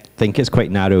think it's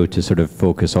quite narrow to sort of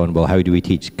focus on, well, how do we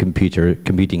teach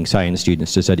computing science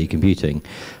students to study computing,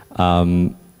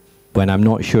 when I'm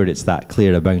not sure it's that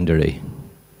clear a boundary.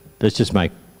 That's just my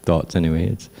thoughts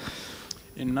anyway.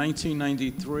 In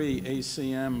 1993,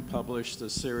 ACM published a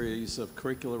series of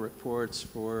curricular reports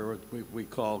for what we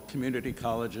call community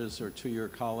colleges or two-year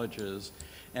colleges.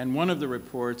 And one of the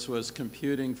reports was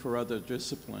computing for other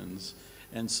disciplines.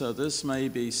 And so this may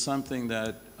be something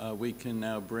that we can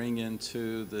now bring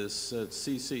into this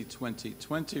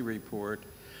CC2020 report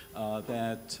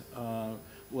that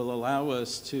will allow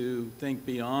us to think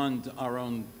beyond our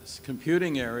own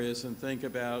computing areas and think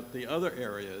about the other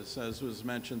areas, as was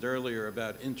mentioned earlier,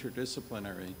 about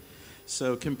interdisciplinary.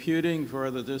 So computing for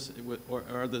other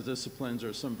disciplines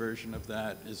or some version of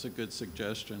that is a good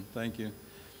suggestion. Thank you.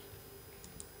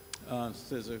 All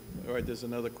right, there's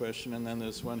another question, and then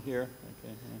there's one here.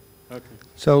 Okay. Yeah. Okay.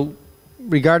 So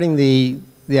regarding the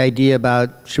idea about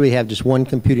should we have just one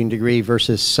computing degree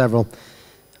versus several,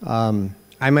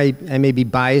 I may be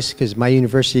biased because my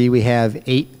university, we have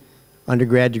 8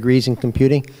 undergrad degrees in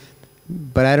computing,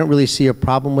 but I don't really see a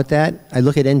problem with that. I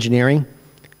look at engineering,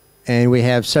 and we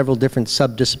have several different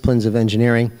sub-disciplines of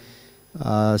engineering.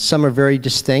 Some are very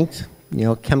distinct. You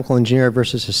know, chemical engineer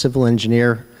versus a civil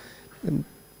engineer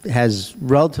has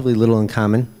relatively little in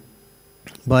common,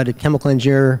 but a chemical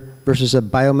engineer versus a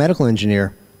biomedical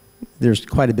engineer, there's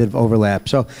quite a bit of overlap.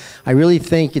 So I really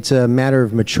think it's a matter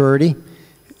of maturity,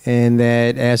 and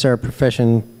that as our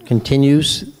profession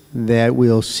continues, that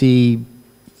we'll see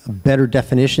better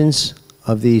definitions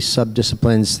of these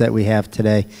sub-disciplines that we have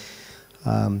today.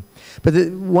 But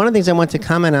one of the things I want to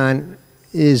comment on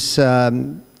is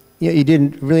you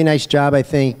did a really nice job, I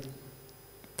think,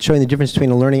 showing the difference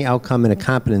between a learning outcome and a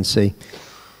competency.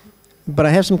 But I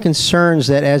have some concerns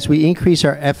that as we increase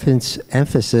our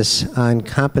emphasis on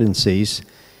competencies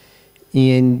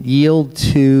and yield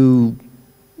to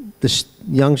the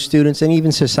young students and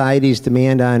even society's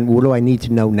demand on what do I need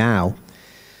to know now,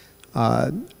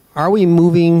 are we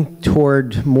moving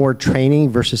toward more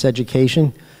training versus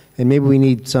education? And maybe we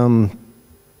need some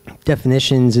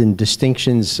definitions and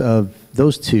distinctions of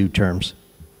those two terms.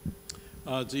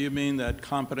 Do you mean that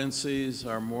competencies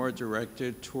are more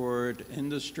directed toward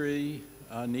industry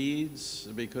needs?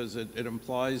 Because it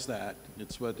implies that.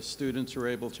 It's what the students are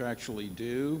able to actually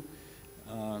do.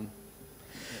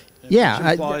 Yeah.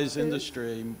 Which implies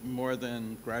industry more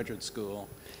than graduate school.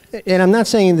 And I'm not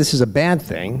saying this is a bad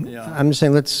thing. Yeah. I'm just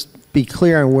saying let's be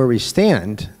clear on where we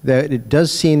stand. That it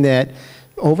does seem that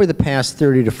over the past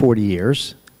 30 to 40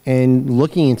 years, and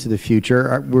looking into the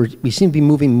future, we seem to be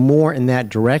moving more in that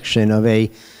direction of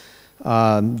a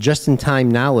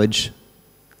just-in-time knowledge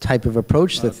type of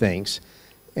approach to things.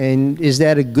 And is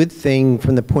that a good thing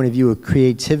from the point of view of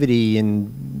creativity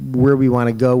and where we want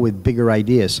to go with bigger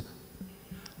ideas?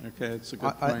 Okay, it's a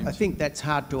good point. I think that's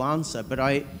hard to answer, but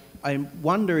I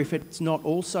wonder if it's not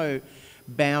also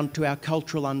bound to our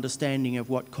cultural understanding of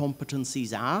what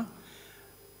competencies are.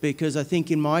 Because I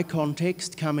think in my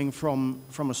context, coming from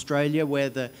Australia, where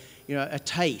a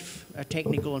TAFE, a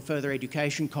Technical and Further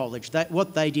Education College,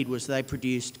 what they did was they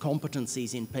produced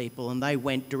competencies in people, and they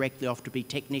went directly off to be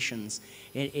technicians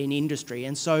in industry.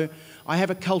 And so I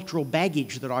have a cultural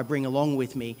baggage that I bring along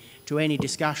with me to any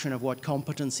discussion of what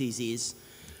competencies is.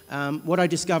 What I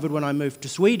discovered when I moved to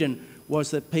Sweden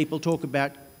was that people talk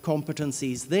about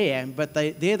competencies there, but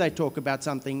they talk about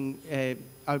something.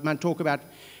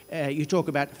 You talk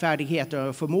about färdighet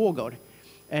or förmågor,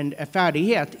 and a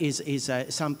färdighet is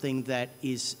something that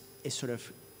is sort of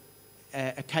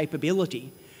a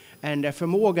capability, and a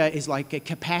förmåga is like a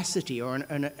capacity or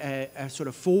a sort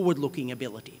of forward-looking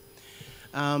ability.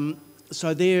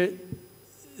 So the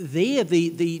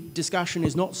discussion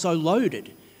is not so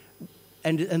loaded,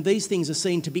 and these things are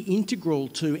seen to be integral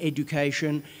to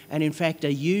education, and in fact are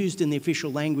used in the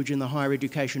official language in the Higher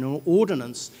Education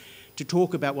Ordinance to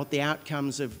talk about what the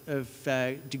outcomes of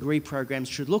degree programs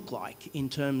should look like in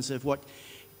terms of what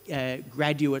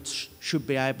graduates should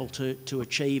be able to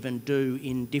achieve and do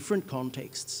in different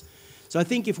contexts. So I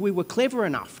think if we were clever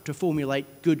enough to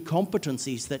formulate good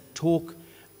competencies that talk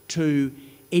to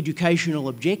educational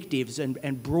objectives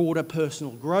and broader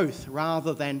personal growth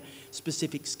rather than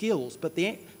specific skills, but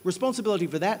the responsibility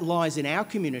for that lies in our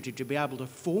community to be able to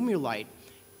formulate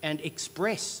and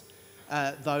express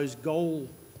those goal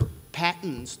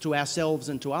patterns to ourselves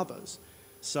and to others.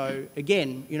 So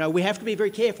again, we have to be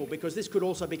very careful because this could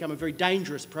also become a very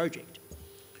dangerous project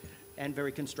and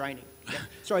very constraining. Yeah.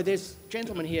 Sorry, there's a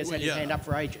gentleman here who's had his hand up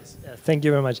for ages. Thank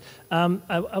you very much.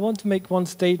 I want to make one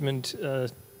statement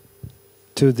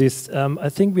to this. I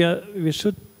think we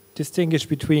should distinguish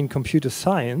between computer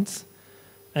science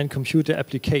and computer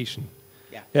application.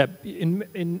 Yeah.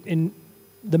 In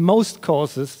the most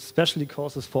courses, especially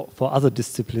courses for other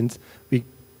disciplines,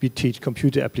 we teach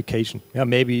computer application. Yeah,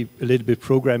 maybe a little bit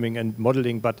programming and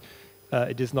modeling, but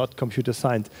it is not computer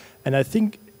science. And I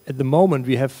think at the moment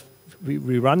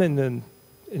we run in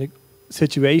a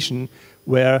situation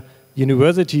where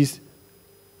universities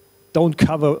don't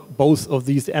cover both of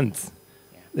these ends.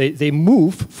 Yeah. They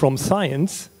move from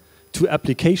science to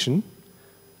application,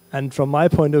 and from my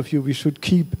point of view, we should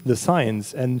keep the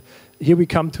science. And here we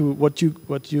come to what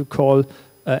you call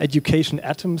education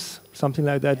atoms, something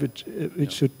like that,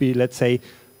 which should be, let's say,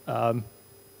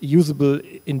 usable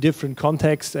in different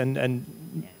contexts and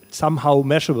somehow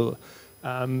measurable.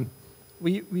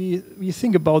 We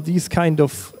think about these kind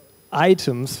of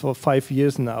items for 5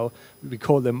 years now. We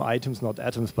call them items, not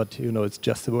atoms, but you know, it's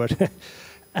just a word.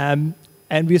 And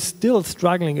we're still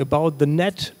struggling about the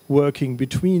networking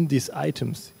between these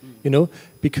items, you know,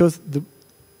 because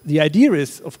the idea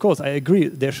is, of course, I agree,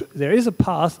 there is a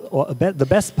path, or the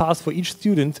best path for each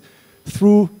student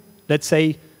through, let's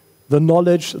say, the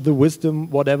knowledge, the wisdom,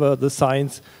 whatever, the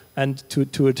science, and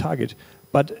to a target.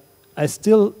 But I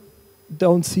still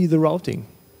don't see the routing.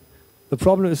 The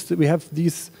problem is that we have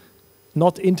these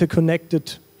not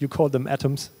interconnected, you call them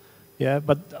atoms, yeah,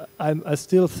 but I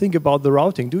still think about the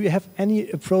routing. Do you have any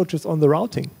approaches on the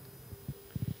routing?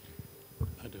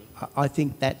 I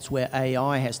think that's where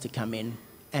AI has to come in,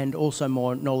 and also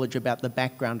more knowledge about the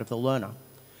background of the learner.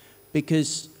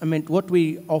 Because, I mean, what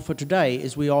we offer today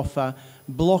is we offer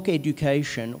block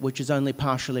education, which is only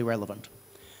partially relevant.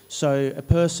 So a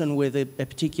person with a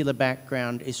particular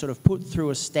background is sort of put through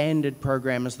a standard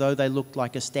program as though they looked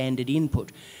like a standard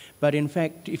input. But in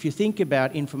fact, if you think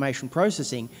about information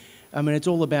processing, I mean, it's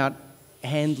all about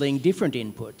handling different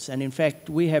inputs. And in fact,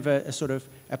 we have a sort of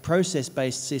a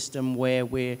process-based system where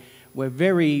we're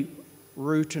very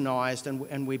routinized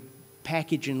and we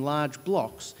package in large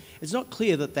blocks. It's not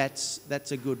clear that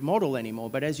that's a good model anymore,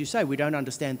 but as you say, we don't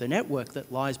understand the network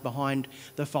that lies behind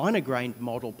the finer-grained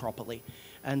model properly.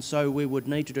 And so we would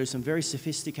need to do some very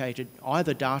sophisticated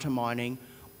either data mining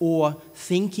or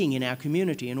thinking in our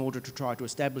community in order to try to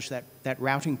establish that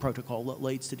routing protocol that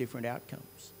leads to different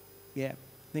outcomes. Yeah,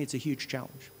 I think it's a huge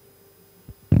challenge.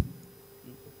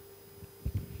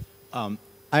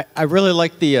 I really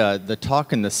like the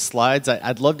talk and the slides.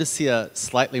 I'd love to see a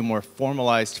slightly more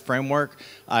formalized framework.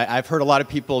 I've heard a lot of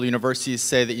people, universities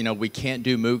say that, you know, we can't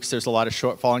do MOOCs. There's a lot of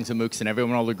shortfallings in MOOCs, and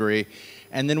everyone will agree.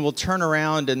 And then we'll turn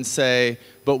around and say,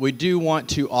 but we do want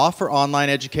to offer online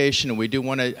education, and we do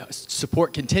want to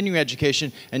support continuing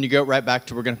education, and you go right back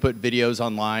to we're going to put videos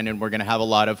online, and we're going to have a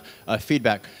lot of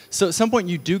feedback. So at some point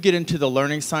you do get into the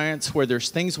learning science where there's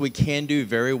things we can do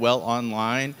very well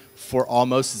online for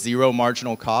almost zero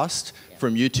marginal cost,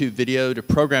 from YouTube video to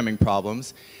programming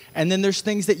problems. And then there's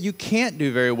things that you can't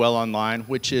do very well online,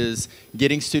 which is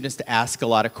getting students to ask a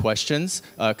lot of questions,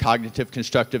 cognitive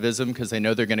constructivism, because they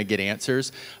know they're going to get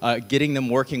answers, getting them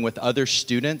working with other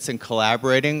students and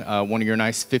collaborating, one of your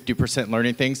nice 50%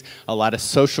 learning things, a lot of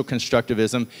social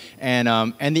constructivism,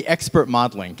 and the expert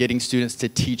modeling, getting students to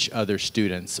teach other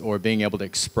students or being able to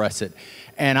express it.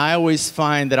 And I always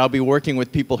find that I'll be working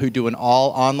with people who do an all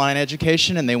online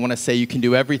education and they want to say you can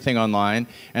do everything online,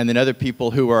 and then other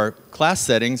people who are class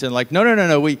settings and like,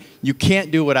 no, you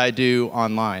can't do what I do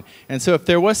online. And so if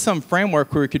there was some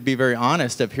framework where we could be very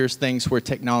honest of here's things where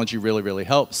technology really, really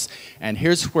helps, and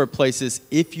here's where places,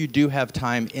 if you do have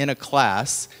time in a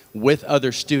class with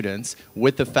other students,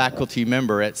 with a faculty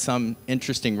member at some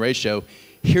interesting ratio,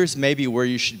 here's maybe where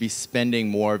you should be spending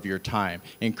more of your time,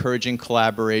 encouraging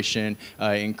collaboration,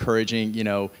 encouraging, you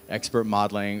know, expert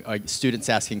modeling, students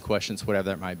asking questions, whatever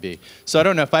that might be. So I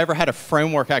don't know if I ever had a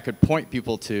framework I could point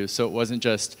people to, so it wasn't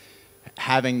just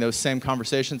having those same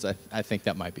conversations. I think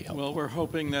that might be helpful. Well, we're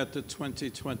hoping that the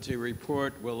 2020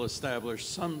 report will establish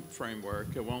some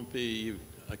framework. It won't be,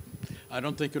 I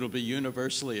don't think it'll be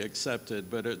universally accepted,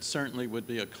 but it certainly would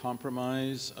be a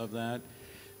compromise of that.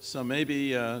 So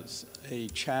maybe a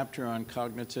chapter on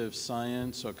cognitive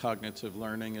science or cognitive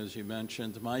learning, as you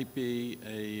mentioned, might be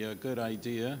a good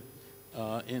idea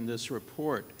in this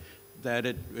report, that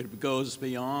it goes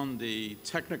beyond the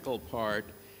technical part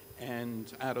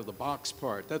and out of the box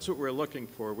part. That's what we're looking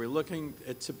for. We're looking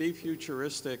to be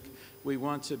futuristic. We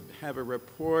want to have a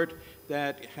report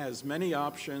that has many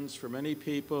options for many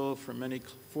people, for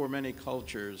many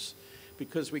cultures,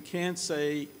 because we can't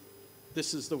say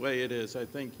this is the way it is. I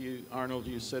think you, Arnold,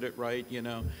 you said it right. You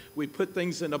know, we put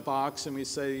things in a box and we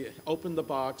say, open the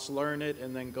box, learn it,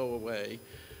 and then go away.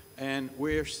 And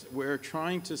we're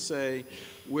trying to say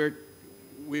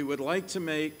we would like to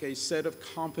make a set of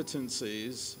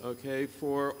competencies, okay,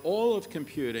 for all of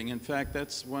computing. In fact,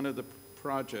 that's one of the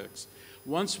projects.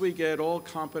 Once we get all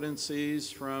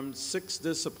competencies from 6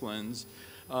 disciplines,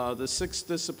 the 6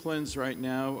 disciplines right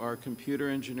now are computer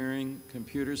engineering,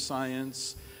 computer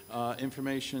science,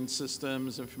 information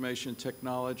systems, information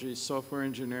technology, software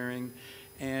engineering,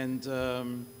 and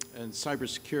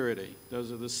cybersecurity.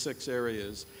 Those are the 6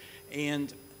 areas.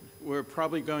 And we're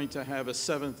probably going to have a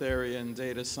 7th area in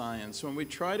data science. When we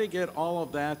try to get all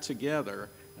of that together,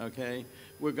 okay,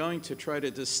 we're going to try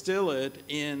to distill it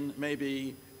in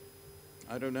maybe,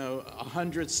 I don't know,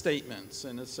 100 statements.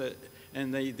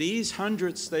 And these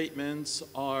 100 statements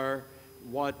are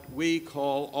what we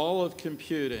call all of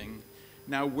computing,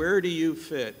 Now, where do you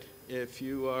fit if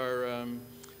you are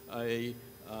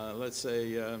let's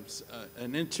say,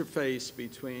 an interface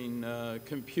between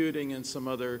computing and some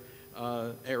other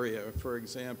area? For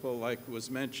example, like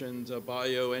was mentioned,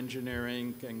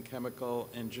 bioengineering and chemical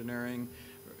engineering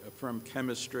from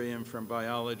chemistry and from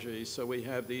biology. So we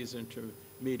have these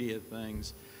intermediate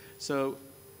things. So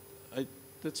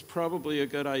that's probably a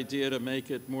good idea to make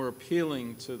it more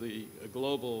appealing to the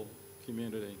global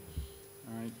community.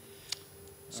 All right.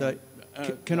 So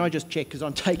can I just check, because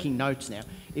I'm taking notes now.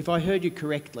 If I heard you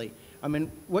correctly, I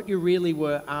mean, what you really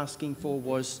were asking for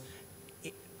was,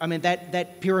 I mean,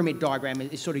 that pyramid diagram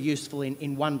is sort of useful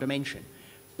in one dimension.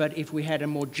 But if we had a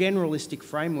more generalistic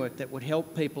framework that would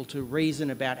help people to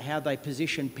reason about how they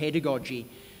position pedagogy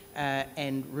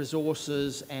and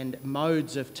resources and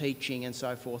modes of teaching and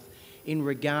so forth in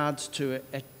regards to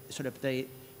sort of the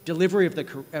delivery of the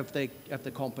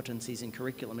competencies in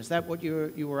curriculum. Is that what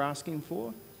you were asking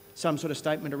for? Some sort of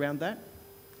statement around that?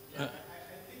 Yeah, I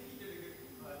think he did a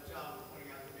good job of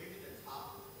pointing out that maybe the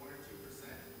top 1 or 2%,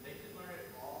 they can learn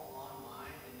it all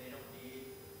online and they don't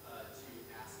need to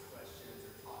ask questions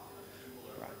or talk to other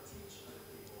people or teach other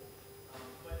people.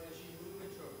 But as you move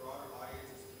into a broader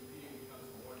audience, as computing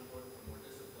becomes more important for more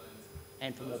disciplines,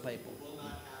 and for more people, will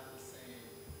not have the same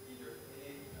either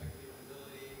innate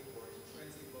capability or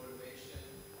intrinsic motivation.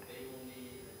 They will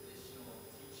need additional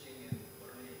teaching and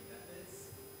learning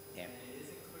methods. Yeah. And it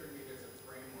isn't clear to me there's a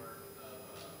framework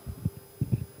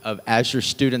of as your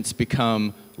students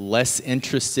become less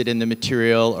interested in the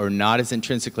material or not as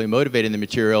intrinsically motivated in the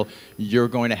material, you're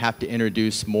going to have to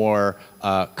introduce more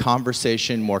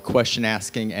conversation, more question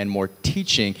asking, and more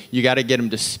teaching. You got to get them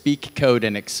to speak code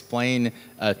and explain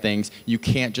things. You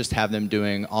can't just have them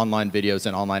doing online videos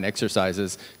and online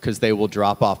exercises, because they will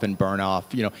drop off and burn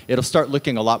off. You know, it'll start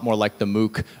looking a lot more like the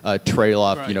MOOC trail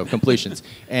off, you know, completions.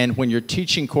 And when you're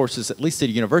teaching courses, at least at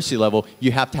a university level,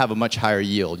 you have to have a much higher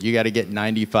yield. You got to get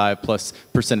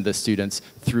 95+% of the students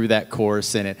through that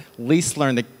course and at least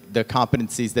learn the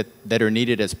competencies that are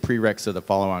needed as prereqs of the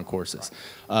follow-on courses.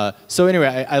 So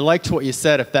anyway, I liked what you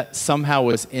said. If that somehow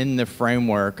was in the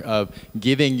framework of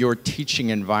giving your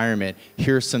teaching environment,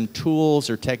 here's some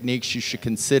tools or techniques you should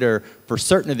consider for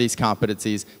certain of these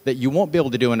competencies that you won't be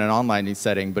able to do in an online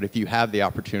setting, but if you have the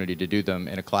opportunity to do them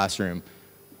in a classroom,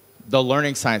 the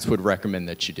learning science would recommend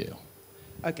that you do.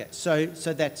 Okay, so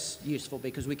that's useful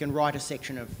because we can write a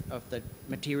section of the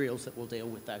materials that will deal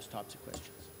with those types of questions.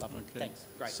 Lovely, Okay. thanks,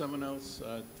 great. Someone else?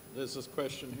 There's this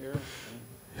question here.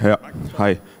 Yeah.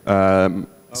 Hi.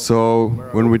 So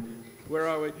when we Where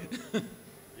are we?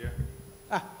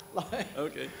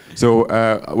 Okay. So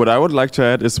what I would like to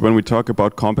add is when we talk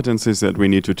about competencies that we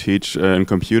need to teach in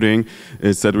computing,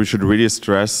 is that we should really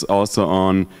stress also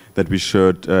on that we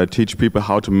should teach people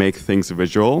how to make things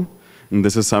visual. And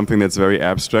this is something that's very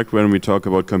abstract when we talk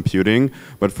about computing.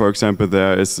 But for example,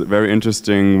 there is very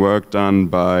interesting work done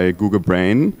by Google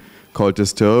Brain called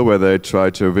Distill, where they try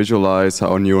to visualize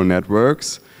how neural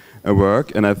networks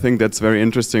work. And I think that's very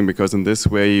interesting because in this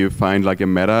way you find like a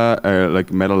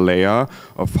meta layer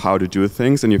of how to do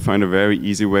things, and you find a very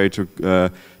easy way to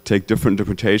take different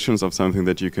interpretations of something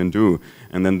that you can do.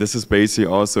 And then this is basically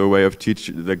also a way of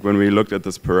teaching, like when we looked at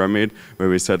this pyramid where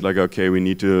we said like, okay, we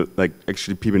need to, like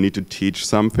actually people need to teach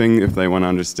something if they want to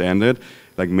understand it.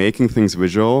 Like making things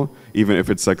visual, even if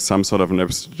it's like some sort of an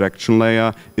abstraction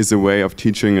layer, is a way of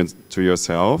teaching it to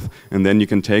yourself. And then you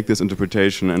can take this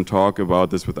interpretation and talk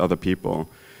about this with other people.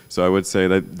 So I would say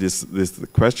that this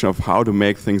question of how to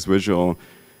make things visual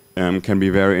can be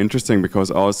very interesting,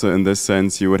 because also in this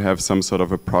sense you would have some sort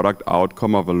of a product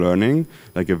outcome of a learning,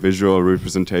 like a visual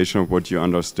representation of what you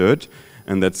understood.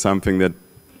 And that's something that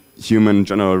humans in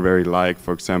general very like.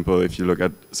 For example, if you look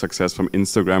at success from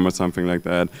Instagram or something like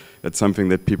that, that's something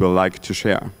that people like to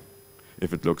share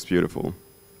if it looks beautiful.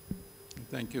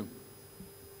 Thank you.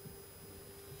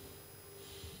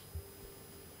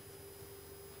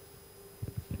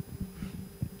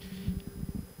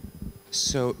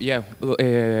 So yeah,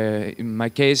 in my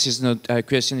case, it's not a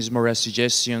question; it's more a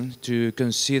suggestion to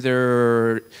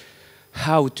consider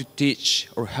how to teach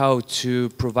or how to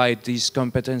provide these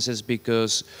competences.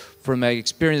 Because from my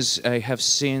experience, I have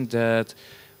seen that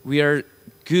we are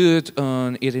good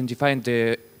on identifying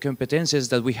the competences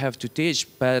that we have to teach,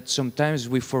 but sometimes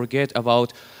we forget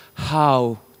about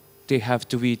how they have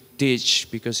to be taught.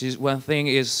 Because one thing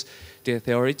is the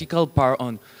theoretical part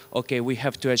on, okay, we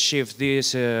have to achieve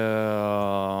these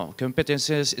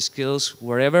competences, skills,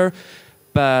 whatever,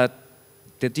 but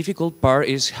the difficult part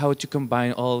is how to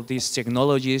combine all these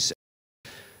technologies.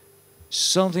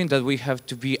 Something that we have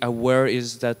to be aware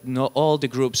is that not all the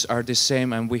groups are the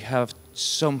same, and we have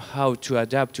somehow to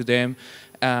adapt to them,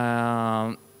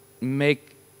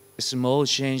 make small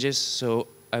changes. So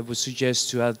I would suggest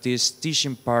to add this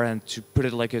teaching part and to put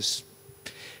it like as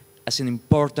an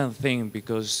important thing,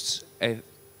 because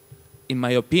in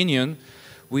my opinion,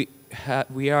 we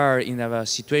are in a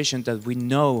situation that we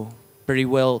know very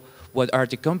well what are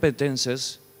the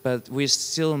competences, but we're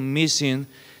still missing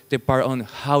the part on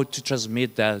how to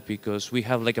transmit that, because we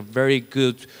have like a very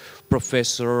good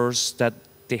professors that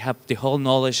they have the whole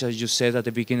knowledge, as you said at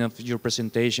the beginning of your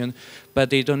presentation, but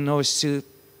they don't know still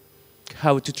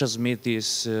how to transmit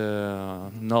this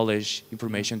knowledge,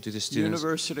 information to the students.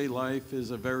 University life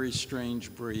is a very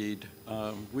strange breed.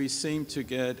 We seem to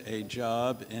get a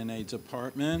job in a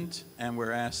department and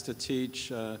we're asked to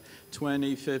teach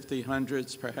 20, 50,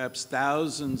 hundreds, perhaps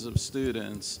thousands of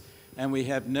students, and we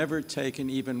have never taken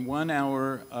even 1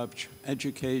 hour of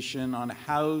education on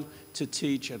how to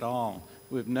teach at all.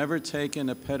 We've never taken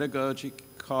a pedagogic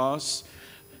course.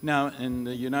 Now, in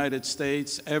the United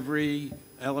States, every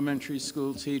elementary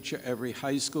school teacher, every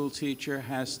high school teacher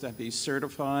has to be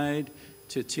certified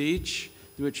to teach,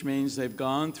 which means they've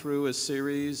gone through a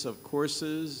series of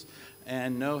courses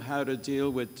and know how to deal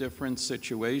with different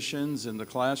situations in the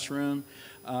classroom.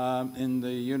 In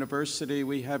the university,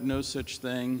 we have no such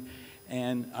thing,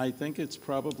 and I think it's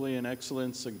probably an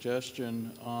excellent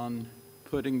suggestion on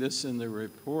putting this in the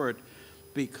report,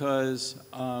 because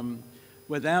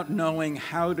without knowing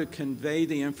how to convey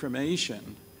the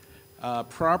information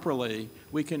properly,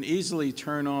 we can easily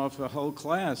turn off a whole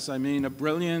class. I mean, a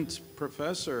brilliant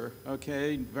professor,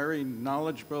 okay, very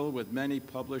knowledgeable with many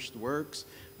published works,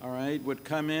 all right, would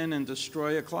come in and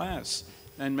destroy a class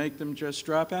and make them just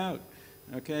drop out,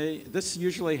 okay? This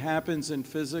usually happens in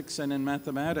physics and in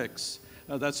mathematics.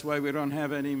 That's why we don't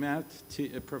have any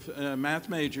math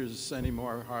majors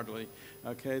anymore, hardly,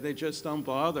 okay? They just don't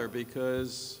bother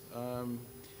because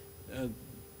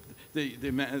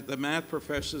the math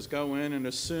professors go in and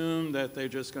assume that they're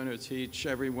just going to teach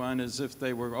everyone as if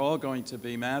they were all going to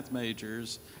be math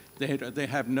majors. They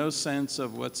have no sense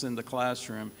of what's in the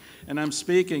classroom. And I'm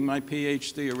speaking, my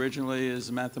PhD originally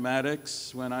is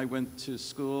mathematics. When I went to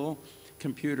school,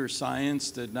 computer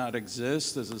science did not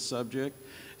exist as a subject.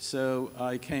 So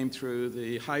I came through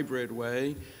the hybrid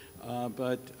way.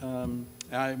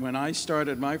 When I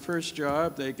started my first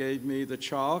job, they gave me the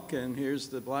chalk, and here's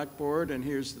the blackboard, and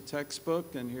here's the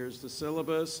textbook, and here's the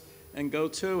syllabus, and go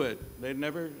to it. They'd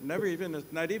never even,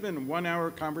 not even 1 hour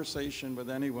conversation with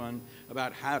anyone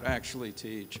about how to actually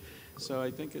teach. So I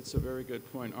think it's a very good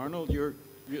point. Arnold,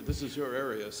 this is your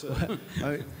area. So.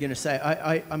 I'm going to say,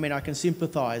 I mean, I can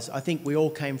sympathize. I think we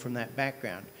all came from that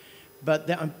background. But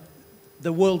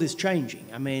the world is changing.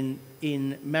 I mean,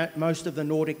 in most of the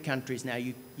Nordic countries now,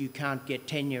 you can't get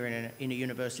tenure in a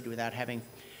university without having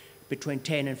between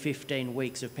 10 and 15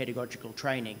 weeks of pedagogical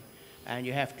training. And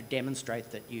you have to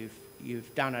demonstrate that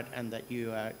you've done it and that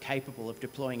you are capable of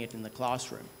deploying it in the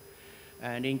classroom.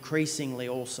 And increasingly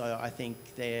also, I think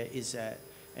there is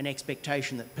an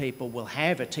expectation that people will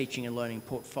have a teaching and learning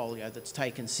portfolio that's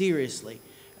taken seriously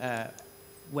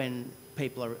when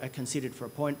people are considered for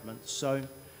appointments. So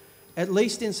at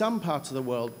least in some parts of the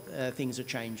world, things are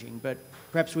changing, but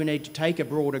perhaps we need to take a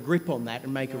broader grip on that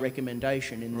and make a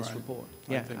recommendation in this report.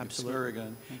 Yeah, I think absolutely. It's very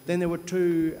good. Then there were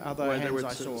two other hands there were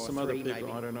I saw. Some other people,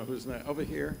 maybe. I don't know who's next. Over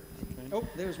here. Okay. Oh,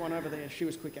 there's one over there. She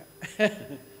was quicker.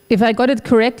 If I got it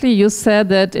correctly, you said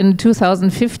that in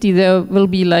 2050 there will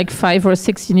be like 5 or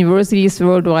 6 universities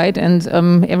worldwide, and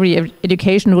every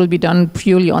education will be done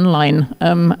purely online.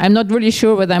 I'm not really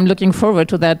sure whether I'm looking forward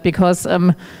to that, because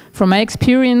from my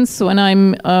experience, when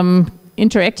I'm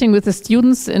interacting with the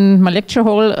students in my lecture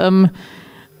hall,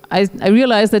 I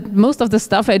realize that most of the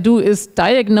stuff I do is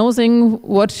diagnosing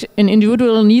what an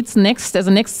individual needs next as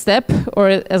a next step or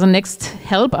as a next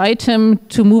help item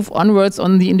to move onwards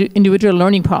on the individual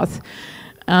learning path.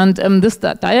 And this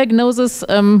diagnosis,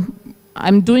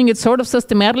 I'm doing it sort of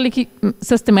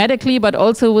systematically, but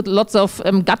also with lots of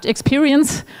gut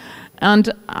experience.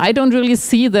 And I don't really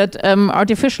see that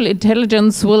artificial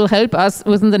intelligence will help us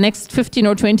within the next 15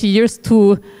 or 20 years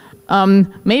to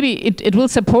maybe it will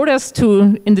support us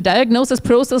in the diagnosis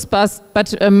process,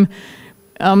 but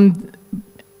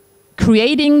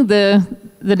creating the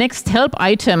next help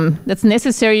item that's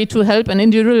necessary to help an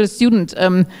individual student,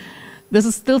 this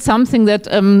is still something that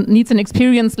needs an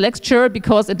experienced lecturer,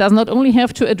 because it does not only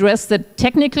have to address the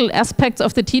technical aspects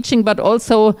of the teaching, but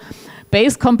also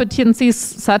base competencies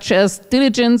such as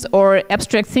diligence or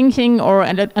abstract thinking or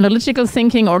analytical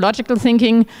thinking or logical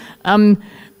thinking,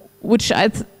 which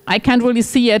I can't really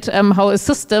see yet how a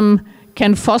system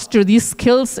can foster these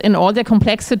skills in all their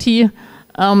complexity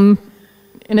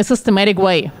in a systematic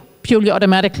way, purely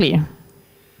automatically?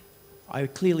 I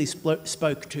clearly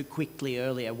spoke too quickly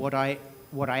earlier. What I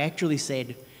actually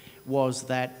said was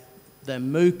that the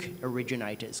MOOC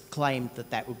originators claimed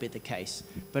that that would be the case,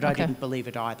 but I didn't believe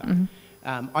it either.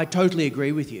 Mm-hmm. I totally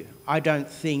agree with you. I don't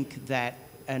think that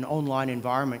an online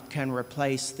environment can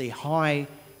replace the high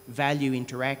value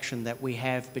interaction that we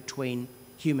have between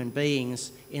human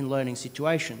beings in learning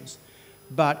situations.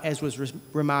 But as was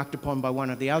remarked upon by one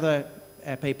of the other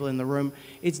people in the room,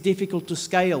 it's difficult to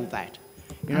scale that.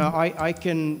 You know, I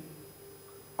can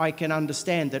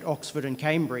understand that Oxford and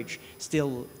Cambridge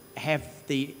still have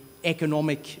the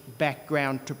economic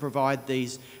background to provide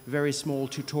these very small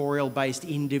tutorial-based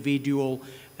individual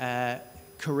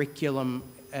curriculum,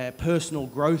 personal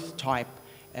growth type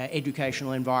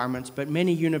educational environments, but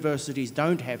many universities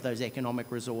don't have those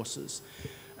economic resources.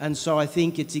 And so I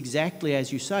think it's exactly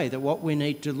as you say, that what we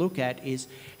need to look at is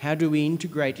how do we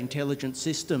integrate intelligent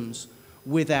systems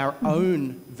with our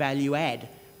own value add,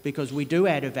 because we do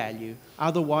add a value,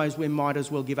 otherwise we might as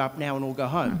well give up now and all go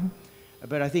home.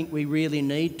 But I think we really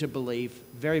need to believe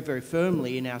very, very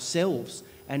firmly in ourselves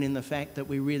and in the fact that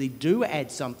we really do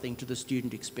add something to the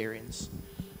student experience.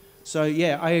 So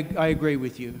yeah, I agree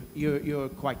with you. You're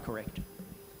quite correct.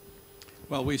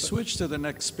 Well, we switch to the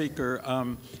next speaker.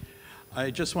 I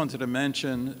just wanted to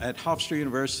mention at Hofstra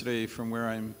University, from where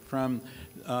I'm from,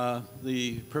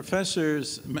 the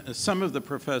professors, some of the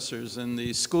professors in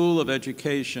the School of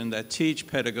Education that teach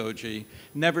pedagogy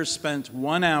never spent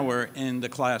 1 hour in the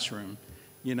classroom,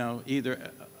 you know,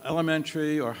 either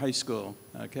elementary or high school,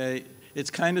 okay?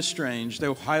 It's kind of strange.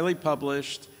 They're highly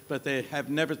published, but they have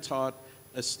never taught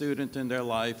a student in their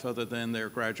life other than their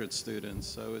graduate students.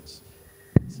 So it's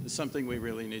something we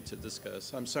really need to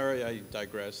discuss. I'm sorry I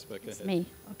digressed, but go ahead. It's me,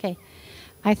 okay.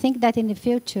 I think that in the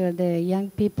future, the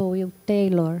young people will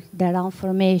tailor their own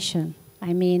formation.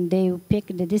 I mean, they will pick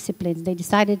the disciplines. They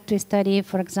decided to study,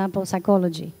 for example,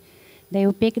 psychology. They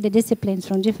will pick the disciplines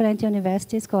from different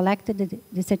universities, collected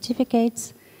the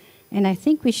certificates, and I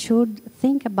think we should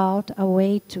think about a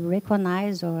way to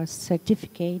recognize or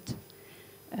certificate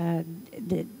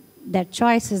their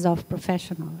choices of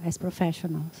as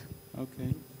professionals.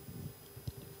 Okay.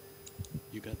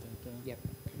 You got that down? Yep.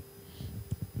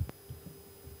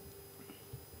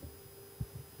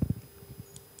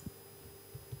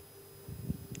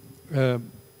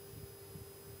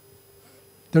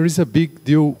 There is a big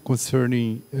deal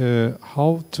concerning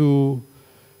how to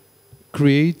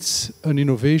create an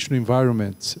innovation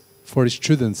environment for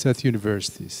students at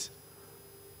universities.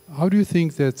 How do you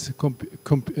think that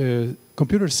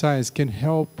computer science can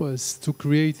help us to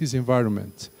create this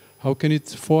environment? How can it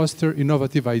foster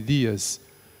innovative ideas,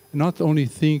 not only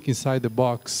think inside the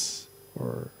box,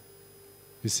 or,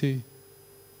 you see?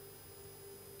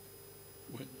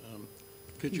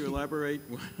 Could you elaborate?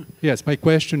 Yes, my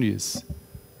question is,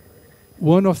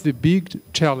 one of the big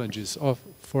challenges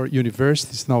for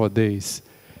universities nowadays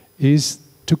is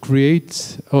to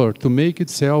create or to make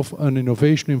itself an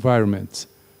innovation environment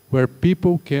where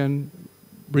people can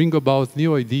bring about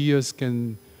new ideas,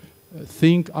 can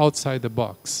think outside the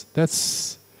box.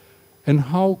 And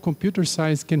how computer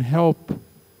science can help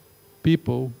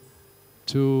people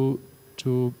to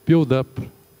build up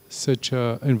such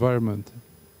an environment.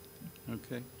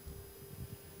 Okay.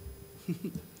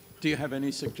 Do you have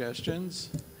any suggestions?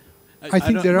 I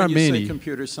think there are many. When you say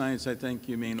computer science, I think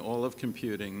you mean all of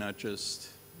computing, not just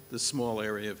the small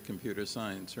area of computer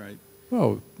science, right?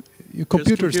 Well,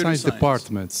 computer science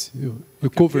departments, you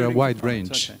cover a wide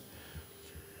range. Okay.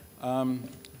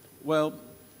 Well,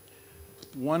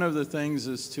 one of the things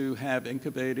is to have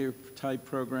incubator-type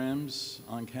programs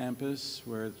on campus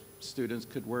where students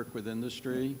could work with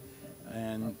industry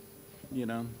and, you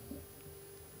know,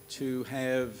 to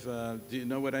have, do you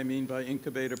know what I mean by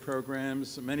incubator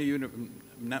programs?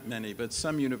 Not many, but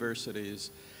some universities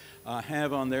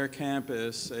have on their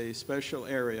campus a special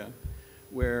area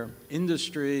where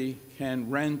industry can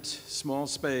rent small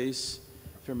space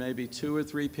for maybe 2 or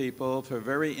 3 people for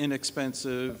very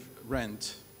inexpensive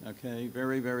rent, okay?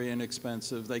 Very, very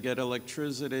inexpensive. They get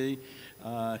electricity,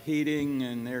 heating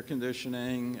and air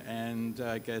conditioning, and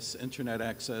I guess internet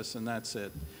access, and that's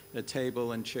it. A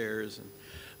table and chairs.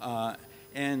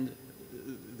 And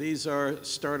these are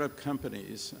startup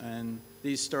companies, and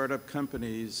these startup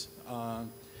companies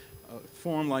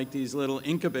form like these little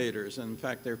incubators. In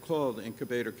fact, they're called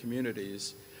incubator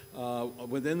communities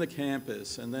within the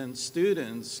campus, and then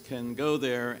students can go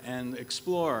there and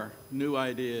explore new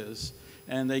ideas,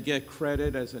 and they get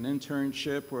credit as an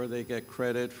internship, or they get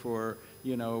credit for,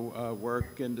 you know,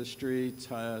 work industry,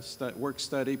 work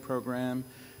study program.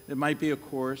 It might be a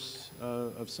course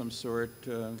of some sort,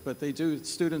 but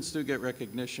students do get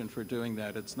recognition for doing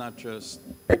that. It's not just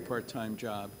a part-time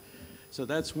job. So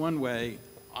that's one way.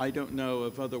 I don't know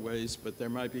of other ways, but there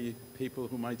might be people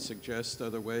who might suggest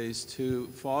other ways to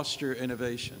foster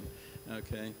innovation.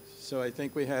 Okay, so I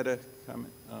think we had a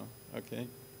comment. Oh, okay,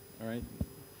 all right.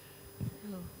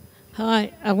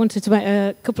 Hi, I wanted to make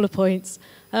a couple of points.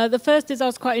 The first is I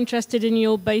was quite interested in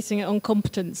your basing it on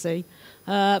competency,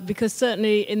 because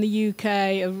certainly in the UK,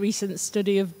 a recent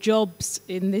study of jobs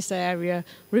in this area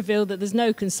revealed that there's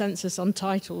no consensus on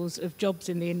titles of jobs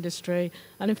in the industry.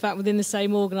 And in fact, within the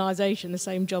same organisation, the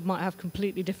same job might have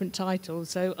completely different titles.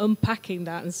 So unpacking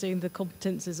that and seeing the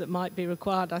competences that might be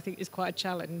required, I think is quite a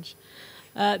challenge.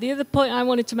 The other point I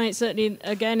wanted to make, certainly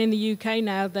again in the UK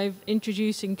now, they've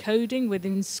introducing coding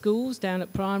within schools down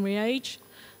at primary age.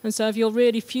 And so if you're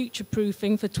really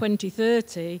future-proofing for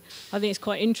 2030, I think it's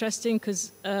quite interesting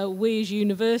because we as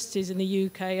universities in the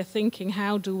UK are thinking,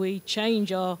 how do we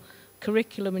change our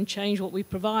curriculum and change what we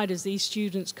provide as these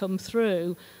students come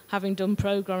through, having done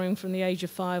programming from the age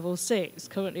of 5 or 6.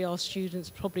 Currently our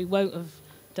students probably won't have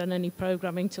done any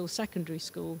programming till secondary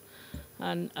school.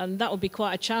 And that would be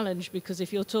quite a challenge, because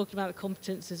if you're talking about the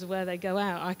competences of where they go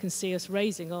out, I can see us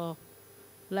raising our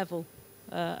level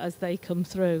as they come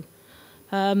through.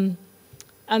 And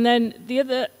then the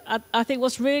other, I think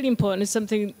what's really important is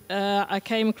something I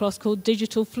came across called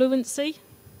digital fluency.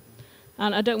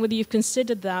 And I don't know whether you've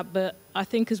considered that, but I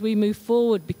think as we move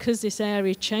forward, because this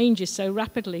area changes so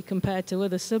rapidly compared to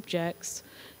other subjects,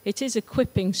 it is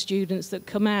equipping students that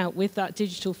come out with that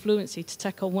digital fluency to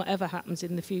take on whatever happens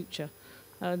in the future.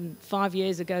 5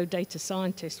 years ago, data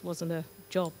scientist wasn't a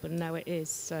job, and now it is.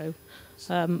 So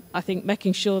I think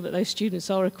making sure that those students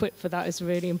are equipped for that is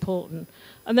really important.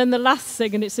 And then the last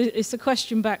thing, and it's a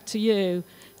question back to you,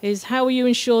 is how will you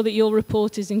ensure that your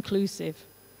report is inclusive?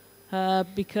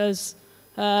 Because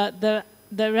there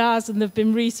has, and there have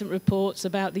been recent reports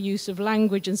about the use of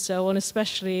language and so on,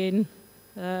 especially in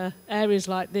areas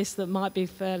like this that might be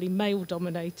fairly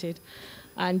male-dominated.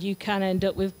 And you can end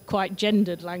up with quite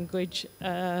gendered language,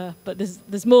 but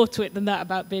there's more to it than that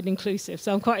about being inclusive.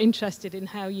 So I'm quite interested in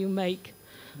how you make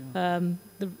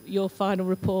your final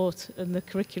report and the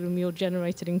curriculum you're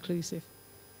generating inclusive.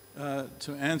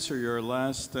 To answer your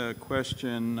last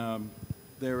question,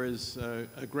 there is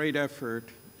a great effort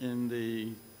in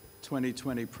the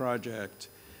 2020 project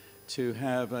to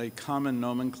have a common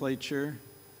nomenclature.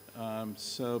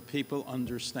 So people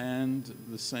understand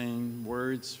the same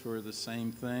words for the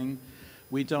same thing.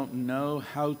 We don't know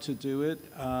how to do it.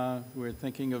 We're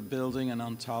thinking of building an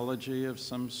ontology of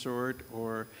some sort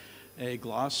or a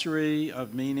glossary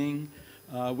of meaning.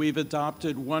 We've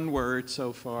adopted one word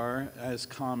so far as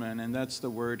common, and that's the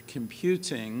word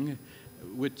computing,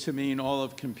 which to mean all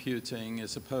of computing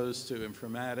as opposed to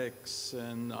informatics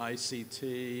and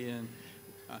ICT and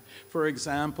for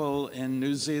example, in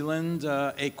New Zealand,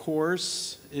 a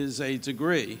course is a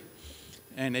degree,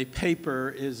 and a paper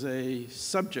is a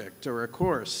subject or a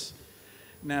course.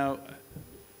 Now,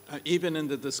 even in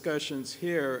the discussions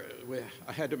here,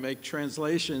 I had to make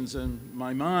translations in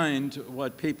my mind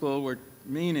what people were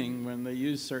meaning when they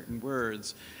use certain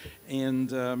words. And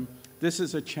this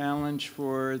is a challenge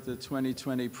for the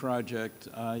 2020 project.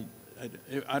 I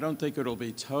don't think it'll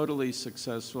be totally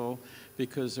successful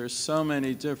because there's so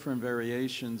many different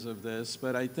variations of this,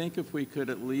 but I think if we could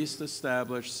at least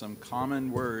establish some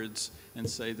common words and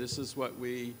say this is what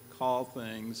we call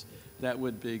things, that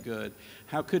would be good.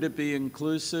 How could it be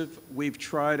inclusive? We've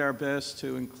tried our best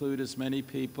to include as many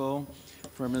people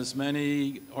from as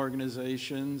many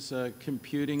organizations,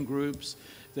 computing groups,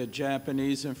 the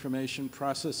Japanese Information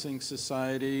Processing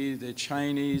Society, the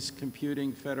Chinese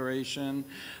Computing Federation,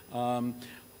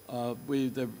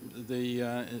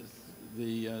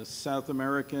 the South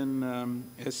American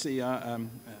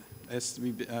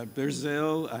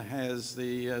Brazil has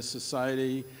the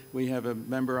society. We have a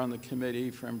member on the committee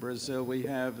from Brazil. We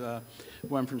have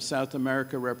one from South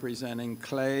America representing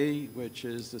CLAY, which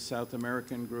is the South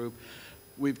American group.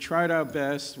 We've tried our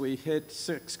best. We hit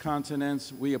 6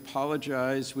 continents. We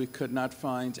apologize. We could not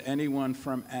find anyone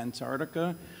from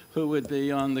Antarctica who would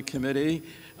be on the committee.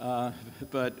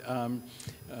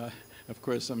 Of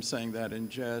course, I'm saying that in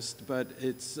jest. But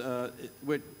it's,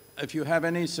 if you have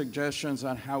any suggestions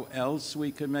on how else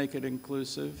we could make it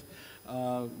inclusive,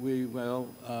 we will.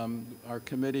 Our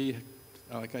committee,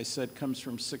 like I said, comes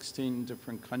from 16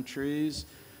 different countries,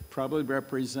 probably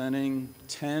representing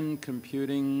 10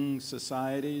 computing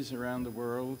societies around the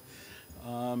world.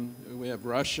 We have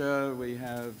Russia, we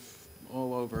have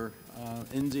all over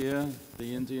India,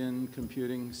 the Indian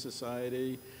Computing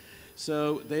Society.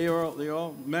 So they're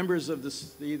all members of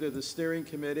either the steering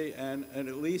committee and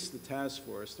at least the task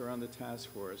force. They're on the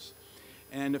task force.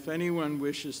 And if anyone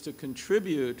wishes to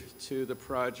contribute to the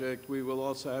project, we will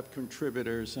also have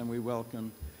contributors, and we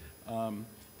welcome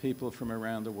people from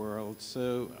around the world.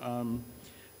 So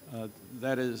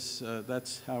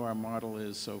that's how our model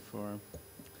is so far.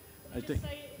 I think.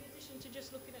 Say, in addition to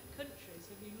just looking at countries,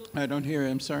 have you looked? I don't hear you.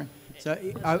 I'm sorry. So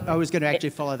I was going to actually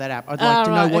follow that up. I'd like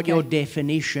to know what your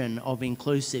definition of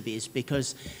inclusive is,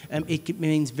 because it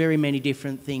means very many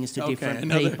different things to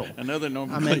different people. Another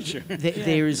nomenclature. I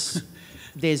mean,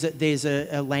 there's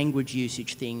a language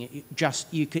usage thing.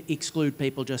 You could exclude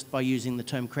people just by using the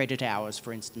term credit hours,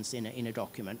 for instance, in a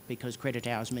document, because credit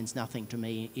hours means nothing to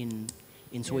me in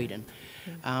Sweden,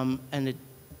 and it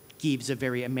gives a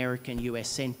very American,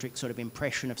 US-centric sort of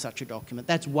impression of such a document.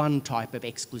 That's one type of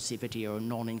exclusivity or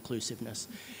non-inclusiveness.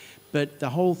 But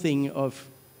the whole thing of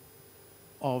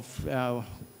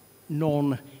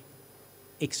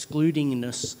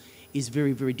non-excludingness is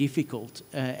very, very difficult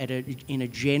in a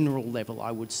general level,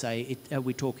 I would say. Are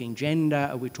we talking gender?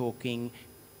 Are we talking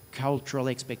cultural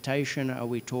expectation? Are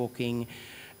we talking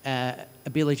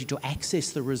ability to access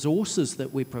the resources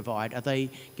that we provide? Are they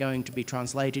going to be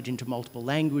translated into multiple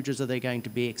languages? Are they going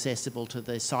to be accessible to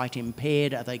the sight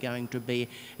impaired? Are they going to be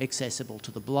accessible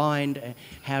to the blind?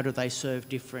 How do they serve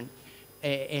different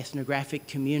ethnographic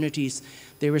communities?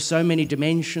 There are so many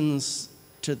dimensions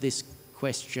to this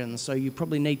question, so you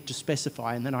probably need to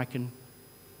specify, and then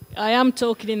I am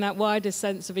talking in that wider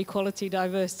sense of equality,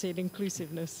 diversity and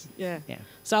inclusiveness. Yeah.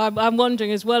 So I'm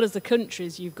wondering, as well as the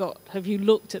countries you've got, have you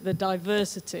looked at the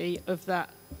diversity of that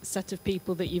set of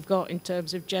people that you've got in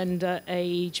terms of gender,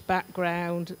 age,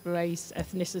 background, race,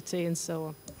 ethnicity and so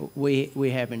on?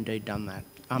 We have indeed done that.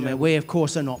 I mean, we of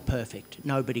course are not perfect.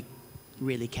 Nobody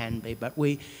really can be, but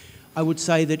I would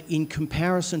say that in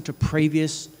comparison to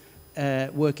previous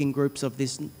working groups of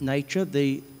this nature,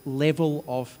 the level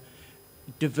of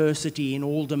diversity in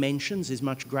all dimensions is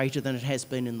much greater than it has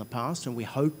been in the past, and we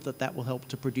hope that that will help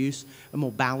to produce a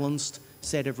more balanced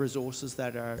set of resources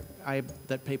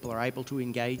that people are able to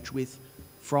engage with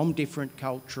from different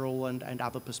cultural and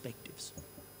other perspectives.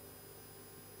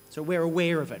 So we're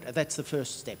aware of it. That's the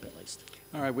first step, at least.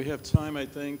 All right, we have time, I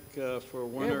think, for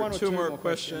one or two more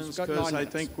questions, because I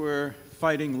think we're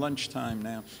fighting lunchtime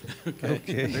now.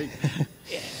 Okay.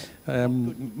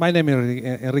 My name is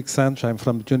Enrique Santos. I'm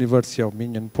from the University of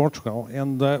Minho in Portugal,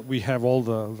 and we have all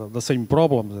the same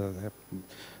problems,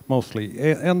 mostly.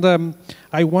 And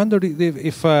I wondered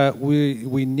if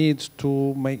we need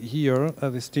to make here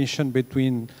a distinction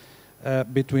between the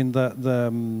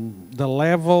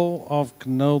level of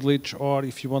knowledge, or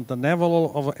if you want, the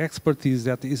level of expertise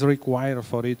that is required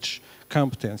for each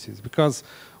competencies, because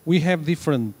we have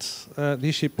different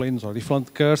disciplines or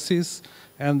different courses,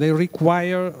 and they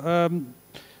require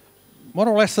more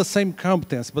or less the same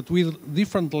competence, but with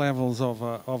different levels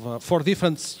for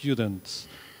different students.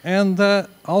 And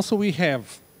also we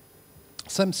have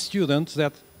some students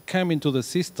that come into the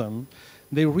system.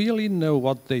 They really know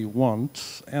what they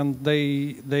want, and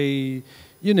they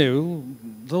you know,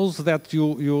 those that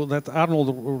that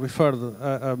Arnold referred.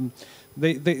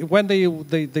 When they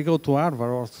go to Harvard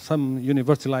or some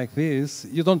university like this,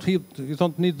 you don't need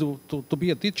to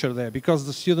be a teacher there, because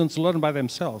the students learn by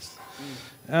themselves,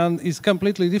 and it's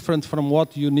completely different from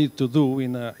what you need to do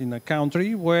in a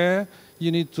country where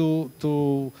you need to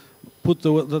put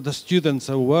the students'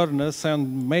 awareness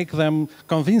and make them,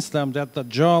 convince them that the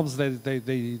jobs that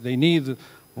they need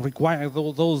require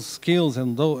those skills,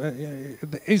 and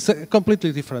it's a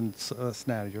completely different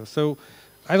scenario. So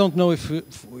I don't know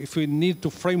if we need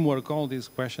to framework all these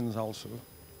questions also.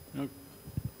 I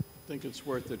think it's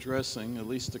worth addressing, at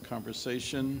least a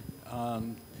conversation.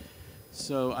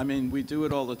 So, I mean, we do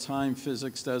it all the time.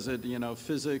 Physics does it, you know,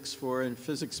 physics for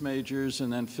physics majors,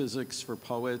 and then physics for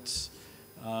poets.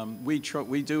 We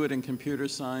do it in computer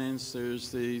science.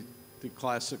 There's the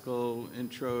classical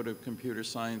intro to computer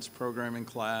science programming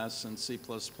class and C++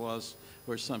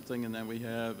 or something, and then we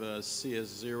have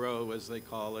CS0, as they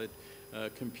call it,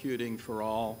 computing for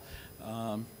all.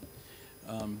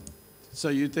 So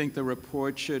you think the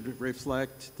report should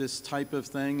reflect this type of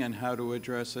thing and how to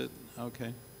address it?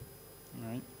 Okay. All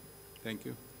right. Thank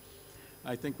you.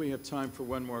 I think we have time for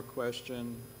one more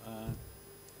question.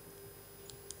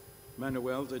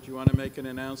 Manuel, did you want to make an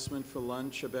announcement for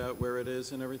lunch about where it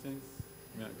is and everything?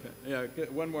 Yeah, okay. Yeah,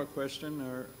 one more question.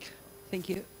 Or thank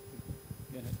you.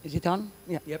 Is it on?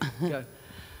 Yeah. Yep, go.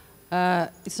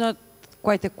 It's not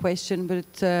quite a question,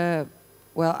 but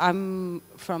well, I'm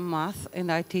from math,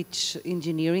 and I teach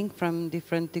engineering from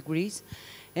different degrees.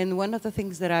 And one of the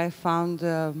things that I found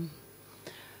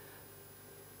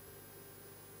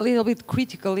a little bit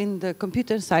critical in the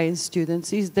computer science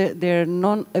students is their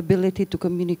non-ability to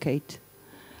communicate.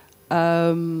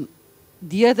 The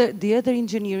other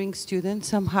engineering students,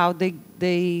 somehow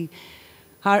they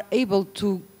are able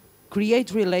to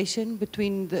create relation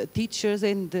between the teachers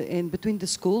and between the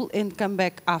school, and come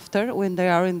back after when they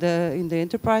are in the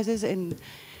enterprises and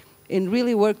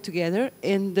really work together.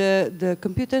 And the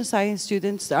computer science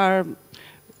students are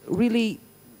really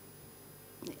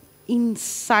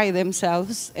inside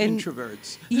themselves. And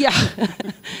introverts. Yeah.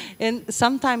 And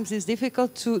sometimes it's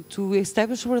difficult to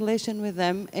establish a relation with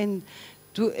them and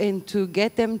to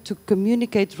get them to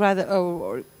communicate rather,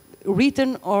 or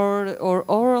written or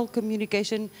oral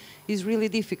communication is really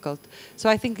difficult. So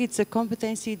I think it's a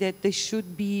competency that they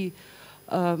should be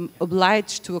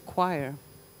obliged to acquire.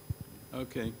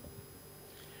 Okay.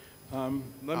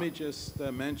 Let me just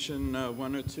mention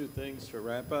one or two things for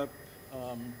wrap up.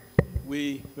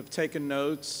 We have taken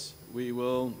notes. We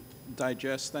will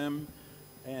digest them,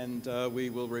 and we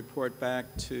will report back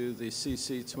to the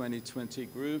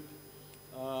CC2020 group.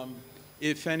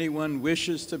 If anyone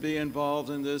wishes to be involved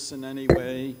in this in any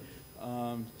way,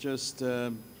 just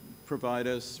provide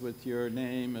us with your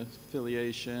name,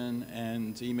 affiliation,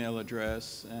 and email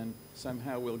address, and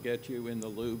somehow we'll get you in the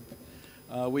loop.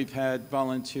 We've had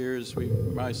volunteers. We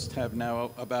must have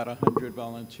now about 100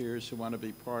 volunteers who want to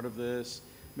be part of this.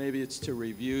 Maybe it's to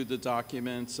review the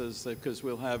documents because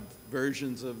we'll have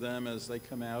versions of them as they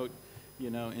come out, you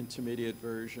know, intermediate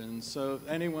versions. So if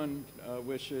anyone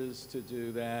wishes to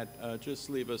do that, just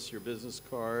leave us your business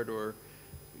card or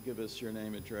give us your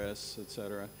name, address,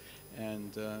 etc.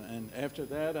 And after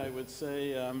that, I would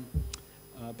say,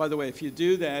 by the way, if you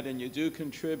do that and you do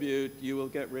contribute, you will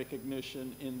get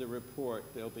recognition in the report.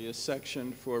 There'll be a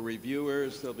section for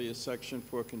reviewers. There'll be a section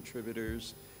for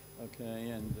contributors. Okay,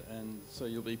 and so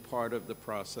you'll be part of the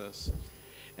process.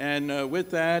 And with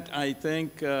that, I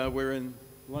think we're in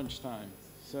lunchtime.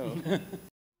 So.